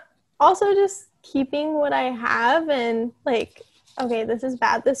then also just keeping what I have, and like, okay, this is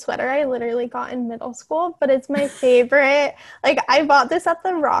bad. This sweater I literally got in middle school, but it's my favorite. Like, I bought this at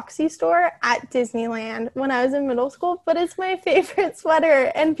the Roxy store at Disneyland when I was in middle school, but it's my favorite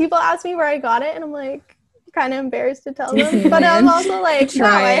sweater. And people ask me where I got it, and I'm like, kind of embarrassed to tell them, but I'm also like, wow,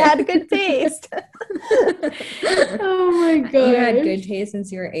 I had good taste. Oh my god, you had good taste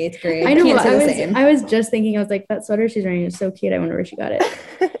since you were 8th grade. I know. I was just thinking, I was like, that sweater she's wearing is so cute. I wonder where she got it.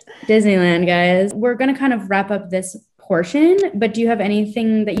 Disneyland, guys. We're gonna kind of wrap up this portion, but do you have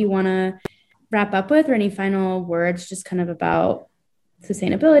anything that you want to wrap up with, or any final words just kind of about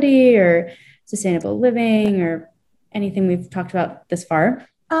sustainability or sustainable living or anything we've talked about this far?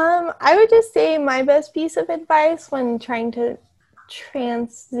 I would just say my best piece of advice when trying to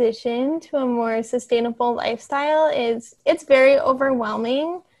transition to a more sustainable lifestyle is it's very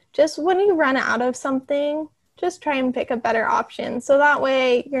overwhelming. Just when you run out of something, just try and pick a better option. So that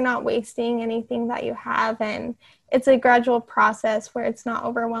way you're not wasting anything that you have, and it's a gradual process where it's not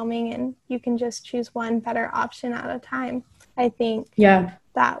overwhelming and you can just choose one better option at a time. I think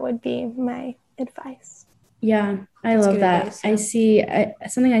that would be my advice. Yeah, I love that. Advice, yeah.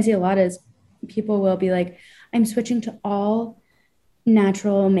 Something I see a lot is people will be like, I'm switching to all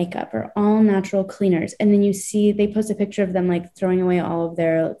natural makeup or all natural cleaners. And then you see they post a picture of them like throwing away all of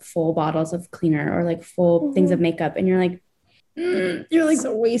their like, full bottles of cleaner or like full things of makeup. And you're like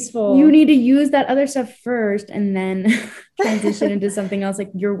so wasteful. You need to use that other stuff first and then transition into something else.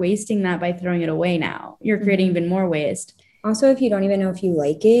 Like you're wasting that by throwing it away now. You're creating even more waste. Also, if you don't even know if you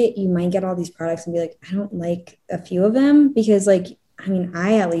like it, you might get all these products and be like, I don't like a few of them because like, I mean,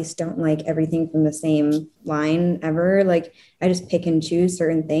 I at least don't like everything from the same line ever. Like I just pick and choose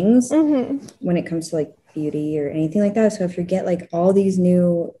certain things when it comes to like beauty or anything like that. So if you get like all these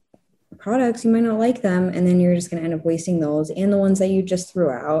new products, you might not like them. And then you're just going to end up wasting those and the ones that you just threw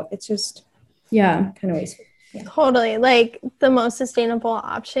out. It's just, kind of wasteful. Yeah. Totally. Like the most sustainable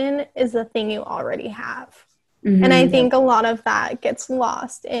option is the thing you already have. And I think a lot of that gets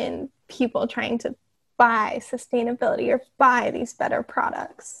lost in people trying to buy sustainability or buy these better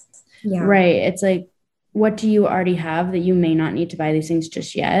products. Yeah. Right. It's like, what do you already have that you may not need to buy these things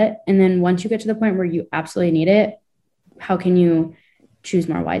just yet? And then once you get to the point where you absolutely need it, how can you choose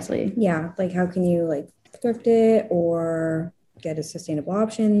more wisely? Yeah. Like how can you like thrift it or get a sustainable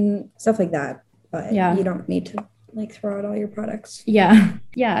option, stuff like that. But you don't need to like throw out all your products. Yeah,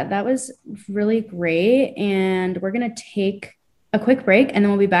 that was really great. And we're going to take a quick break and then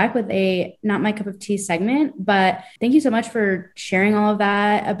we'll be back with a Not My Cup of Tea segment. But thank you so much for sharing all of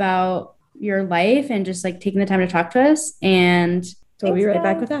that about your life and just like taking the time to talk to us. And so we'll be right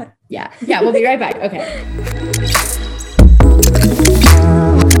back with that. Yeah, we'll be right back. Okay.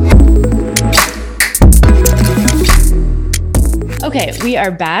 Okay, we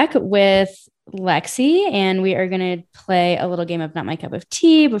are back with Lexi and we are going to play a little game of Not My Cup of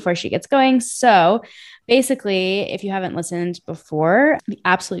Tea before she gets going. So basically, if you haven't listened before,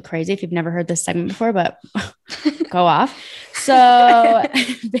 absolutely crazy if you've never heard this segment before, but go off. So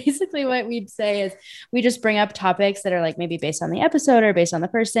basically what we'd say is we just bring up topics that are like maybe based on the episode or based on the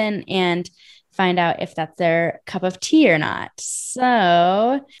person and find out if that's their cup of tea or not.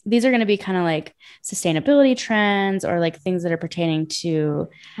 So these are going to be kind of like sustainability trends or like things that are pertaining to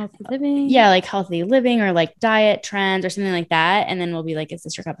healthy living. Yeah, like healthy living or like diet trends or something like that. And then we'll be like, is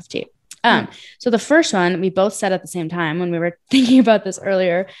this your cup of tea? So the first one we both said at the same time when we were thinking about this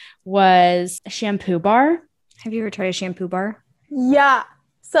earlier was a shampoo bar. Have you ever tried a shampoo bar? Yeah.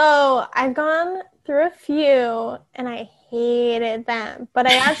 So I've gone through a few and I hated them, but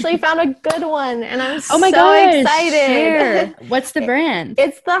I actually found a good one and I'm so excited. Share. What's the brand?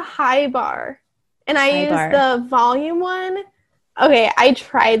 It's the High Bar. And I used the volume one. Okay, I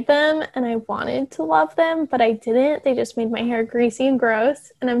tried them and I wanted to love them, but I didn't. They just made my hair greasy and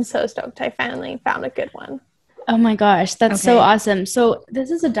gross. And I'm so stoked I finally found a good one. Oh my gosh, that's so awesome. So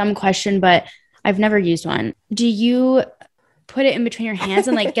this is a dumb question, but I've never used one. Do you put it in between your hands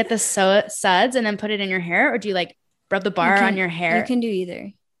and like get the suds and then put it in your hair? Or do you like rub the bar on your hair? You can do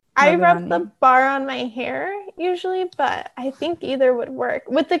either. I rub the bar on my hair usually, but I think either would work.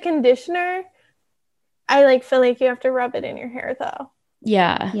 With the conditioner, I like feel like you have to rub it in your hair though.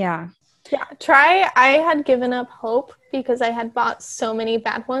 Yeah. I had given up hope because I had bought so many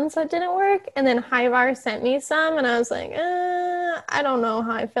bad ones that didn't work. And then High Bar sent me some and I was like, I don't know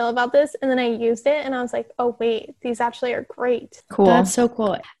how I feel about this. And then I used it and I was like, oh wait, these actually are great. Cool. That's so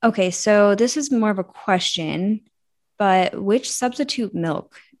cool. Okay, so this is more of a question, but which substitute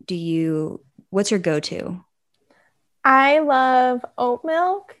milk what's your go-to? I love oat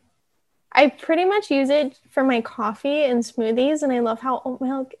milk. I pretty much use it for my coffee and smoothies, and I love how oat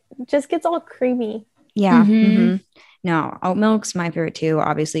milk just gets all creamy. Yeah. Mm-hmm. No, oat milk's my favorite too,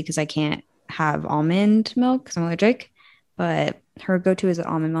 obviously, because I can't have almond milk because I'm allergic, but her go-to is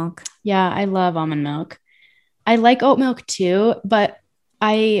almond milk. Yeah, I love almond milk. I like oat milk too, but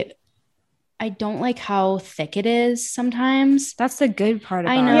I don't like how thick it is sometimes. That's the good part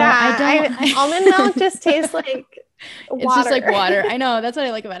about it. I know. Yeah, almond milk just tastes like water. It's just like water. I know. That's what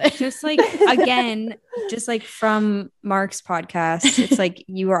I like about it. Just like, again, just like from Mark's podcast, it's like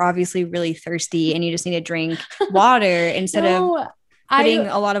you are obviously really thirsty and you just need to drink water instead of putting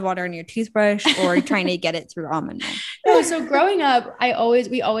a lot of water in your toothbrush or trying to get it through almond milk. No, so growing up,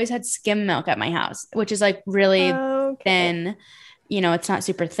 we always had skim milk at my house, which is like really thin. You know, it's not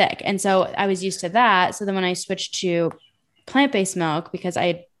super thick. And so I was used to that. So then when I switched to plant-based milk, because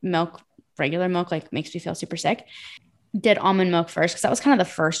regular milk, like makes me feel super sick, did almond milk first. Cause that was kind of the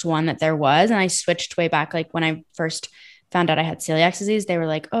first one that there was. And I switched way back. Like when I first found out I had celiac disease, they were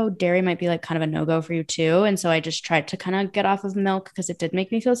like, oh, dairy might be like kind of a no-go for you too. And so I just tried to kind of get off of milk because it did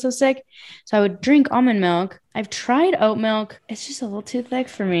make me feel so sick. So I would drink almond milk. I've tried oat milk. It's just a little too thick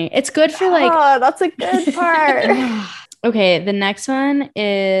for me. It's good for like, oh, that's a good part. Okay, the next one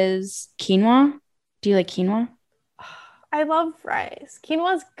is quinoa. Do you like quinoa? I love rice.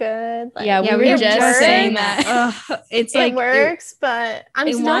 Quinoa's good. Like, Yeah, we were it just saying works. that. It's It like works, but I'm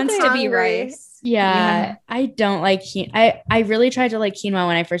it still wants to be hungry. rice. Yeah, I don't like quinoa. I really tried to like quinoa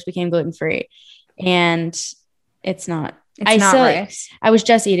when I first became gluten-free, and it's not. It's not rice. I was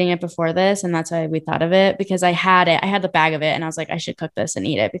just eating it before this, and that's why we thought of it, because I had it. I had the bag of it, and I was like, I should cook this and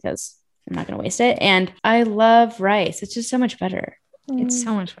eat it because I'm not going to waste it. And I love rice. It's just so much better. It's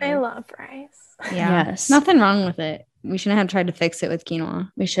so much I better. love rice. Yeah. Yes. Nothing wrong with it. We shouldn't have tried to fix it with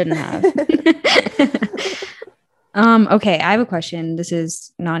quinoa. We shouldn't have. Okay, I have a question. This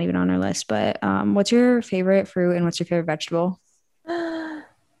is not even on our list, but what's your favorite fruit and what's your favorite vegetable?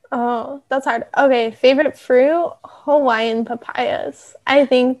 Oh, that's hard. Okay, favorite fruit? Hawaiian papayas. I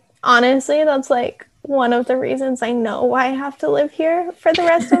think, honestly, that's like one of the reasons I know why I have to live here for the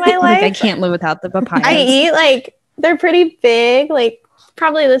rest of my life. Like I can't live without the papayas. I eat like, they're pretty big, like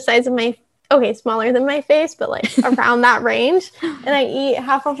probably the size of my, okay, smaller than my face, but like around that range. And I eat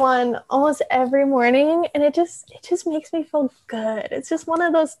half of one almost every morning, and it just makes me feel good. It's just one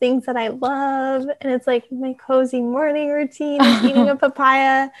of those things that I love, and it's like my cozy morning routine is eating a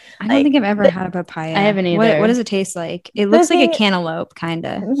papaya. I don't think I've ever had a papaya. I haven't either. What does it taste like? It looks like a cantaloupe, kind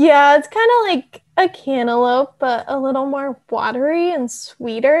of. Yeah, it's kind of like a cantaloupe, but a little more watery and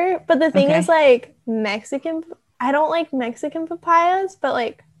sweeter. But the thing is, like, I don't like Mexican papayas, but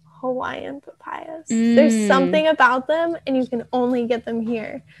like Hawaiian papayas. There's something about them, and you can only get them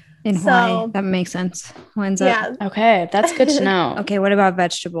here. In Hawaii. That makes sense. When's Yeah. Okay, that's good to know. Okay, what about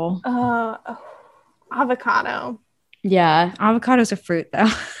vegetable? Avocado. Yeah. Avocado's a fruit, though.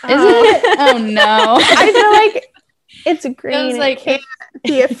 Is it? Oh, no. I feel like it's green. Like, it can't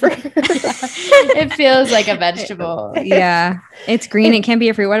be a fruit. It feels like a vegetable. Yeah. It's green. It can't be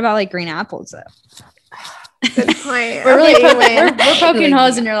a fruit. What about like green apples, though? Good point. We're really Okay, we're poking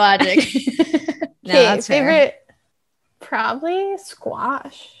holes in your logic. No, that's fair. favorite, probably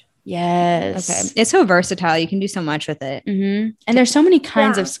squash. Yes. Okay. It's so versatile. You can do so much with it. Mm-hmm. And there's so many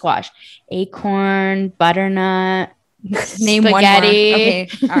kinds of squash: acorn, butternut, Name spaghetti. one more. Okay.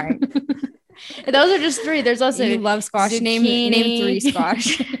 All right. Those are just three. There's also You love squash. Name three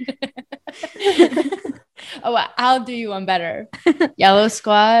squash. Oh, I'll do you one better. Yellow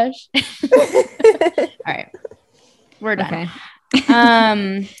squash. All right. We're done.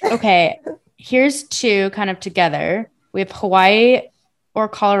 Okay. Okay. Here's two kind of together. We have Hawaii or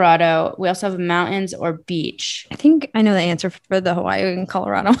Colorado. We also have mountains or beach. I think I know the answer for the Hawaii and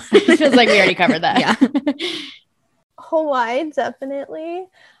Colorado. It feels like we already covered that. Yeah. Hawaii, definitely.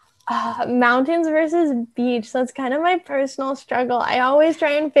 Mountains versus beach. That's kind of my personal struggle. I always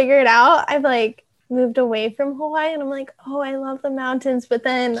try and figure it out. I've like moved away from Hawaii, and I'm like, oh, I love the mountains, but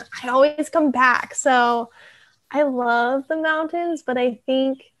then I always come back. So I love the mountains, but I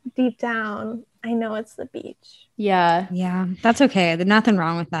think deep down, I know it's the beach. Yeah. Yeah. That's okay. There's nothing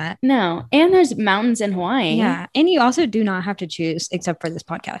wrong with that. No. And there's mountains in Hawaii. Yeah. And you also do not have to choose except for this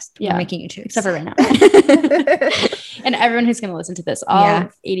podcast. Yeah. We're making you choose. Except for right now. And everyone who's going to listen to this, all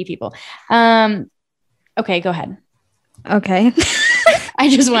 80 people. Okay, go ahead. Okay. I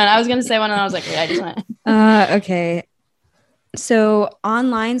just went. I was going to say one, and I was like, wait, I just went. Okay. So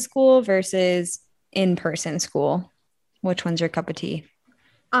online school versus in-person school. Which one's your cup of tea?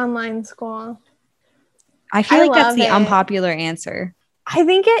 Online school. I feel like that's the love it. unpopular answer. I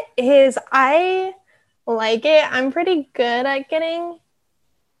think it is. I like it. I'm pretty good at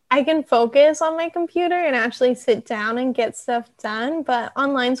I can focus on my computer and actually sit down and get stuff done. But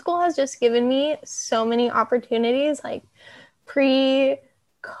online school has just given me so many opportunities. Like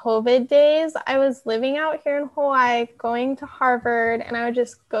pre-COVID days, I was living out here in Hawaii, going to Harvard, and I would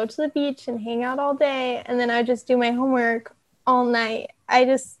just go to the beach and hang out all day. And then I would just do my homework all night.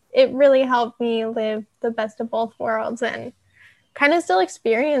 It really helped me live the best of both worlds and kind of still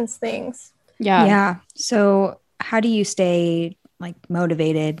experience things. Yeah. Yeah. So how do you stay like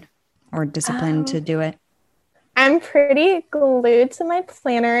motivated or disciplined to do it? I'm pretty glued to my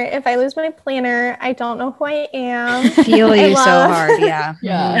planner. If I lose my planner, I don't know who I am. Feel you so hard. Yeah.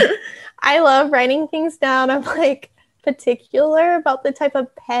 Yeah. I love writing things down. I'm like particular about the type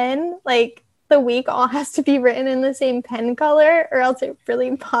of pen. Like the week all has to be written in the same pen color or else it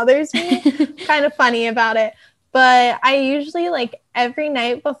really bothers me. Kind of funny about it. But I usually like every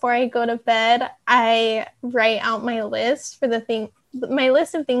night before I go to bed, I write out my list my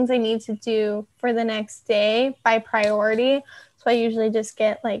list of things I need to do for the next day by priority. So I usually just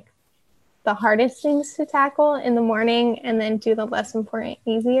get like the hardest things to tackle in the morning and then do the less important,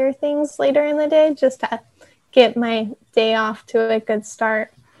 easier things later in the day just to get my day off to a good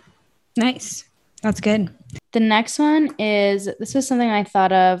start. Nice. That's good. The next one is, this was something I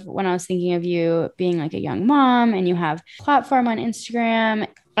thought of when I was thinking of you being like a young mom and you have a platform on Instagram.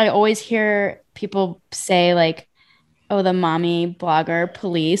 I always hear people say like, oh, the mommy blogger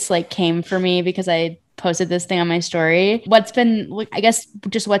police like came for me because I posted this thing on my story. What's been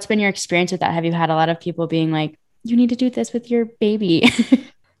your experience with that? Have you had a lot of people being like, you need to do this with your baby?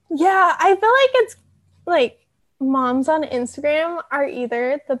 Yeah, I feel like it's like moms on Instagram are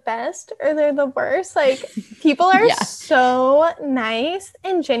either the best or they're the worst. Like people are so nice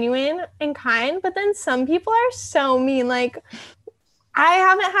and genuine and kind, but then some people are so mean. Like I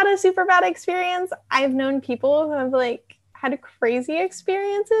haven't had a super bad experience. I've known people who have like had crazy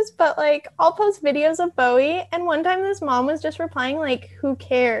experiences, but like I'll post videos of Bowie, and one time this mom was just replying like, who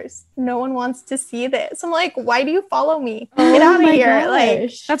cares? No one wants to see this. I'm like, why do you follow me? Get out of here.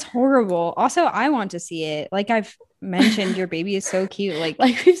 Like that's horrible. Also, I want to see it. Like I've mentioned, your baby is so cute. Like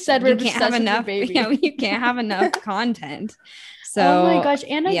we said, you can't have enough. You can't have enough content. So, oh my gosh.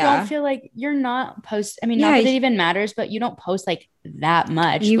 And I don't feel like you're not not that it even matters, but you don't post like that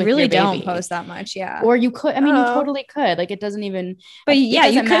much. You really don't post that much. Yeah. Or you could, you totally could. Like it doesn't even, but yeah,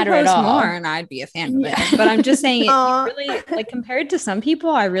 you could matter post at all. more and I'd be a fan of it. But I'm just saying, it really, like compared to some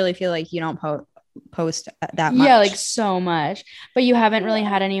people, I really feel like you don't post that much. Yeah, like so much. But you haven't really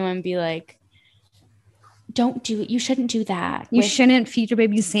had anyone be like, don't do it. You shouldn't do that. You shouldn't feed your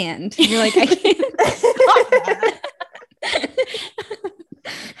baby sand. You're like, I can't stop that.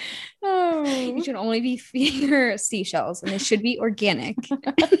 Oh, you should only be feeding her seashells, and they should be organic.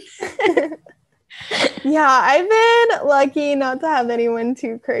 Yeah, I've been lucky not to have anyone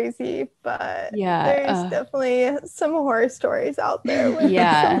too crazy, but there's definitely some horror stories out there with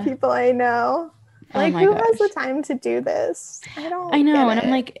some people I know. Like, who has the time to do this? I know, and I'm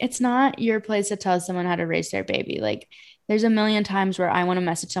like, it's not your place to tell someone how to raise their baby. Like, there's a million times where I want to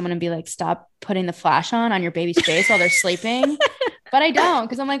message someone and be like, stop putting the flash on your baby's face while they're sleeping. But I don't,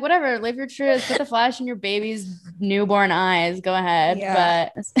 because I'm like, whatever, live your truth, put the flash in your baby's newborn eyes, go ahead. Yeah.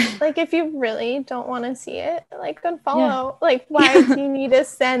 But like, if you really don't want to see it, like unfollow. Like, why do you need to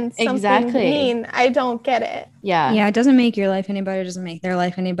send something mean? I don't get it. Yeah, it doesn't make your life any better, it doesn't make their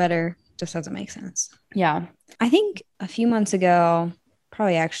life any better. Just doesn't make sense. Yeah. I think a few months ago,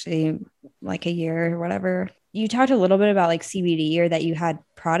 probably actually like a year or whatever, you talked a little bit about like CBD, or that you had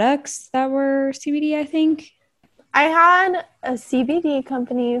products that were CBD, I think. I had a CBD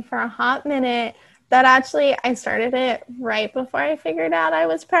company for a hot minute that actually I started it right before I figured out I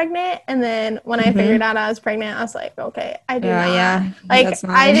was pregnant. And then when I figured out I was pregnant, I was like, okay, I do not. Yeah. Like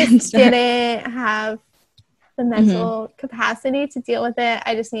I just didn't have the mental capacity to deal with it.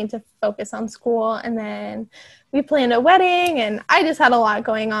 I just need to focus on school. And then we planned a wedding and I just had a lot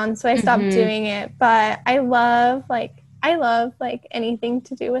going on. So I stopped doing it. But I love anything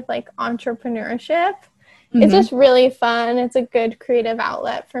to do with like entrepreneurship. It's just really fun. It's a good creative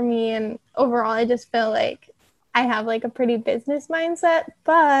outlet for me. And overall, I just feel like I have like a pretty business mindset.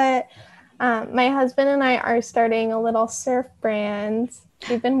 But my husband and I are starting a little surf brand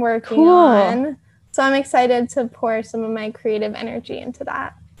we've been working on. So I'm excited to pour some of my creative energy into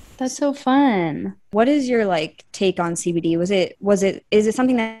that. That's so fun. What is your like take on CBD? Is it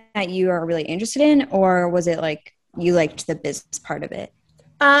something that you are really interested in, or was it like you liked the business part of it?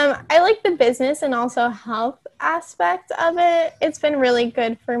 I like the business and also health aspect of it. It's been really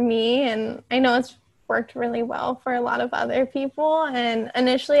good for me, and I know it's worked really well for a lot of other people. And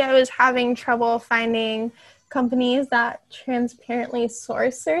initially I was having trouble finding companies that transparently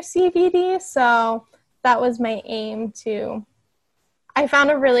source their CBD. So that was my aim I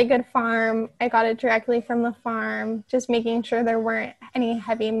found a really good farm. I got it directly from the farm, just making sure there weren't any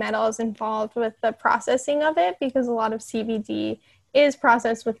heavy metals involved with the processing of it, because a lot of CBD is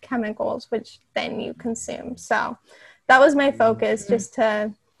processed with chemicals, which then you consume. So that was my focus, just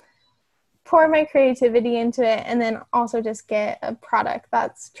to pour my creativity into it and then also just get a product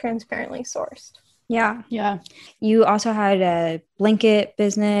that's transparently sourced. Yeah. You also had a blanket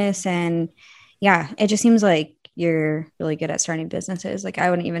business, and it just seems like you're really good at starting businesses. Like I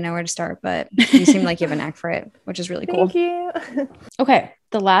wouldn't even know where to start, but you seem like you have a knack for it, which is really cool. Thank you. Okay.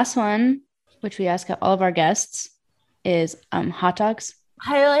 The last one, which we ask all of our guests, is hot dogs.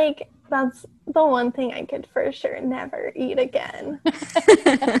 That's the one thing I could for sure never eat again.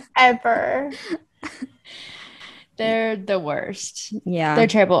 Ever. They're the worst. Yeah. They're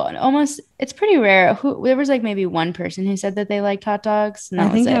terrible. And almost, it's pretty rare. There was like maybe one person who said that they liked hot dogs. I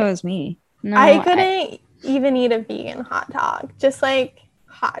think that was me. No, I couldn't even eat a vegan hot dog. Just like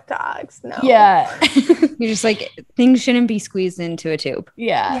hot dogs. No. Yeah. You're just like, things shouldn't be squeezed into a tube.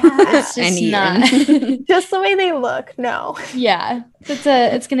 Yeah. Yeah. It's just And not. Just the way they look. No. Yeah.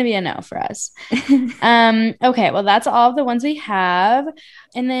 It's gonna be a no for us. Okay, well, that's all of the ones we have.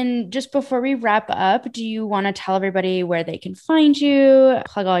 And then just before we wrap up, do you want to tell everybody where they can find you,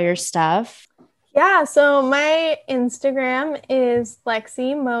 plug all your stuff? Yeah. So my Instagram is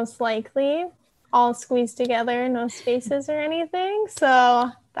Lexi Most Likely, all squeezed together, no spaces or anything. So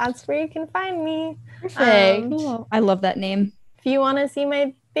that's where you can find me. Perfect. Cool. I love that name. If you want to see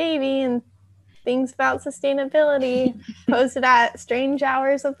my baby and things about sustainability, posted at strange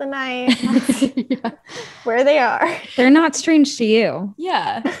hours of the night, Yeah. where they are. They're not strange to you.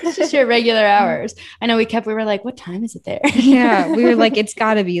 Yeah. It's just your regular hours. I know we were like, what time is it there? Yeah, we were like, it's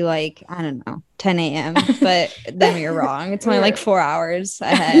got to be like, I don't know, 10 a.m. But then we were wrong. It's only like 4 hours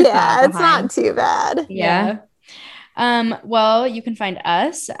ahead. Yeah, it's behind. not too bad. Yeah. Well, you can find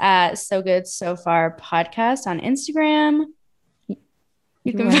us at So Good So Far Podcast on Instagram.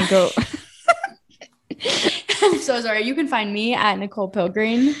 You can wanna go. I'm so sorry. You can find me at Nicole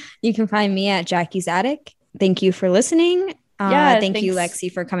Pilgrim. You can find me at Jackie's Attic. Thank you for listening. Yeah, thank you, thanks.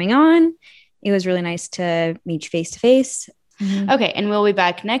 Lexi, for coming on. It was really nice to meet you face to face. Okay, and we'll be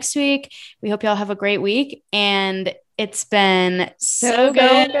back next week. We hope y'all have a great week. And it's been so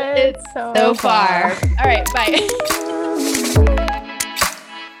good so far. All right, bye.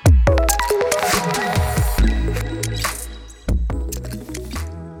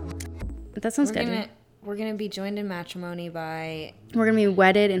 That sounds good. We're gonna be joined in matrimony by We're going to be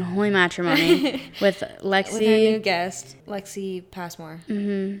wedded in holy matrimony with Lexi. with our new guest, Lexi Passmore.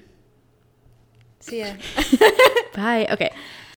 Mm-hmm. See ya. Bye. Okay.